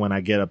things. Yeah. When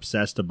I get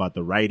obsessed about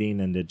the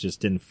writing and it just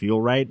didn't feel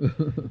right.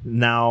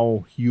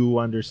 Now you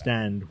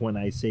understand when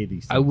I say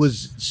these things. I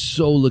was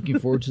so looking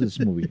forward to this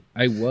movie.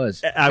 I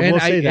was. I will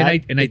say that I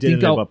didn't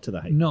think live I'll, up to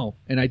the hype. No,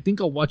 and I think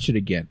I'll watch it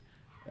again.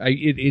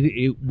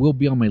 It will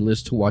be on my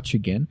list to watch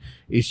again.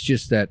 It's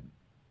just that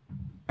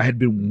I had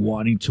been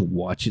wanting to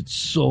watch it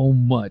so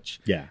much.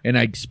 Yeah. And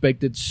I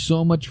expected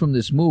so much from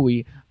this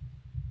movie.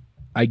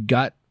 I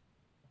got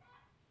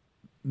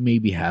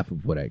maybe half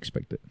of what I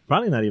expected.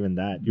 Probably not even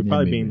that. You're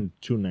probably being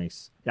too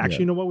nice. Actually, Yeah.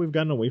 you know what? We've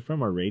gotten away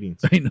from our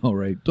ratings. I know,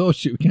 right? Oh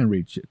shit, we can't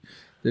rate shit.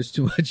 There's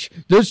too much.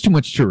 There's too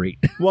much to rate.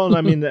 Well,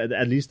 I mean,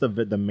 at least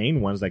the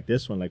main ones like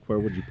this one, like where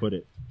would you put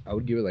it? I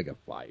would give it like a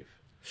 5.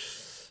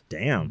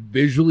 Damn.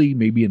 Visually,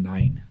 maybe a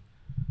 9.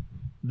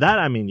 That,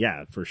 I mean,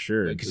 yeah, for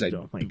sure. Because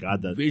Oh my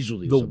God,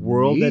 visually, the it's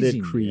world that it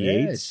amazing.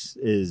 creates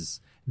is,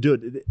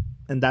 dude.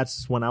 And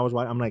that's when I was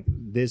watching. I'm like,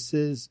 this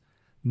is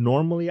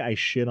normally I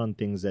shit on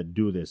things that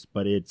do this,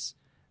 but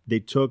they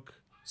took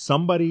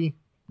somebody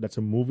that's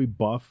a movie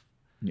buff.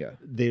 Yeah.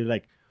 They're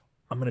like,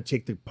 I'm going to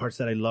take the parts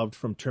that I loved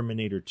from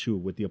Terminator 2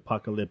 with the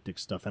apocalyptic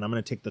stuff, and I'm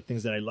going to take the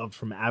things that I loved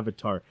from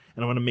Avatar,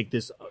 and I'm going to make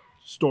this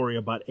story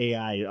about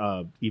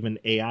AI, even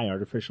AI,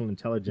 artificial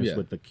intelligence, Yeah.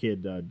 with the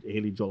kid,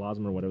 Haley Joel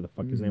Osment, or whatever the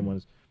fuck his name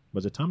was.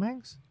 Was it Tom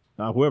Hanks?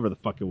 Whoever the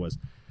fuck it was.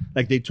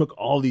 Like, they took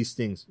all these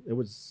things. It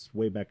was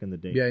way back in the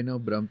day. Yeah, I know,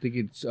 but I'm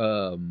thinking it's,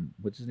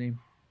 what's his name?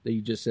 That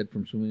you just said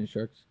from Swimming in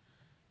Sharks?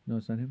 No,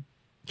 it's not him?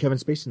 Kevin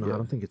Spacey? No, Yeah. I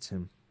don't think it's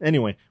him.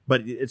 Anyway,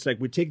 but it's like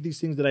we take these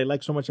things that I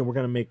like so much and we're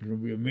going to make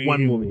amazing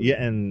one movie. movie.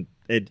 Yeah, and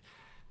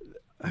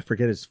I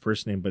forget his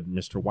first name, but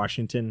Mr.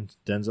 Washington,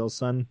 Denzel's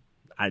son,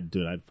 I'd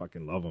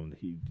fucking love him.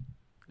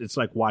 It's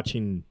like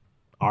watching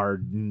our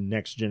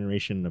next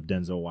generation of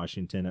Denzel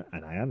Washington,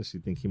 and I honestly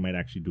think he might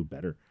actually do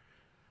better.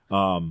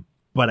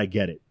 But I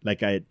get it.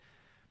 Like, I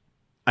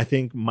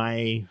think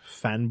my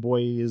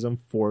fanboyism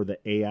for the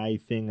AI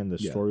thing and the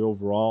story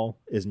overall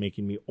is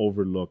making me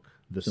overlook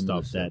the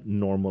stuff that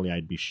normally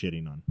I'd be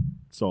shitting on.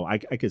 So I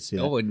could see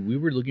that. Oh, and we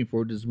were looking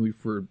forward to this movie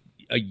for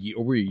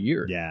over a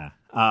year. Yeah.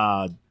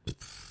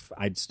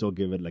 I'd still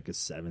give it like a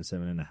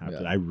 7.5.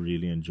 Yeah. I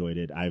really enjoyed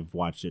it. I've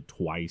watched it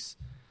twice.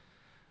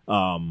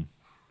 I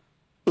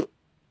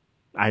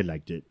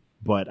liked it,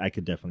 but I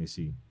could definitely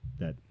see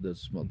that.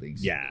 Those small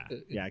things. Yeah.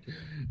 I could.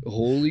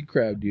 Holy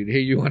crap, dude. Hey,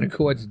 you want to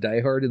go watch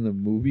Die Hard in the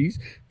movies?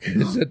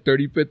 Because the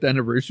 35th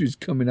anniversary is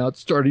coming out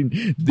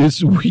starting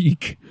this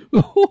week.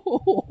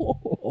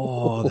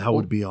 Oh, that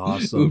would be It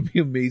awesome. would be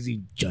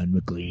amazing. John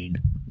McClane.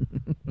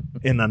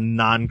 In a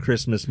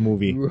non-Christmas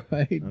movie.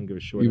 Right. I don't give a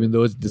shit. Even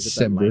though it's Look at that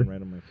December. line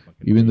right on my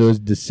fucking Even face. though it's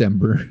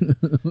December.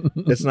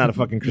 It's not a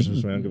fucking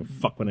Christmas movie. I don't give a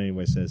fuck what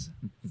anybody says.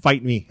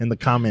 Fight me in the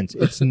comments.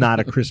 It's not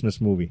a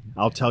Christmas movie.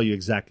 I'll tell you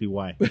exactly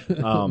why.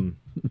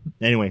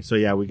 Anyway, so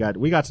yeah, we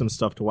got some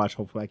stuff to watch.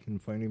 Hopefully I can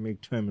finally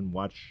make time and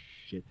watch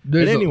shit.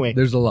 But anyway,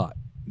 there's a lot.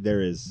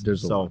 there is.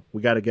 there's a so lot.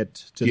 we got to get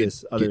to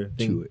this other Get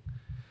thing. to it.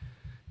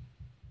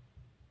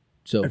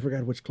 So I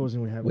forgot which closing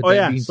we have. With Oh that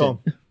yeah, being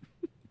so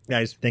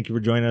guys, thank you for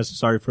joining us.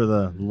 Sorry for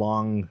the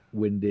long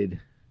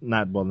winded.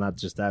 not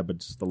just that, but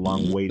just the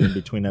long wait in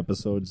between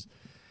episodes.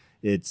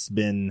 It's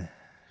been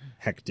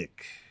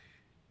hectic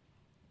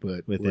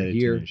But with we're editing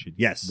here. and shit.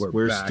 Yes, We're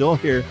we're back. still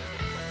here,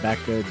 back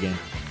there again.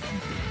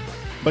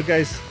 But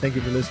guys, thank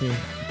you for listening.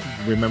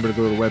 Remember to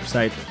go to the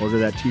website, order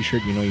that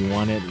T-shirt. You know you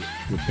want it.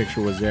 Your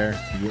picture was there.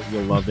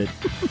 You'll love it.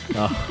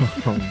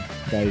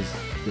 Guys,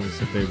 do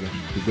us a favor.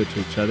 Be good to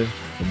each other,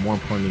 but more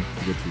importantly,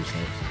 be good to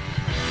yourselves.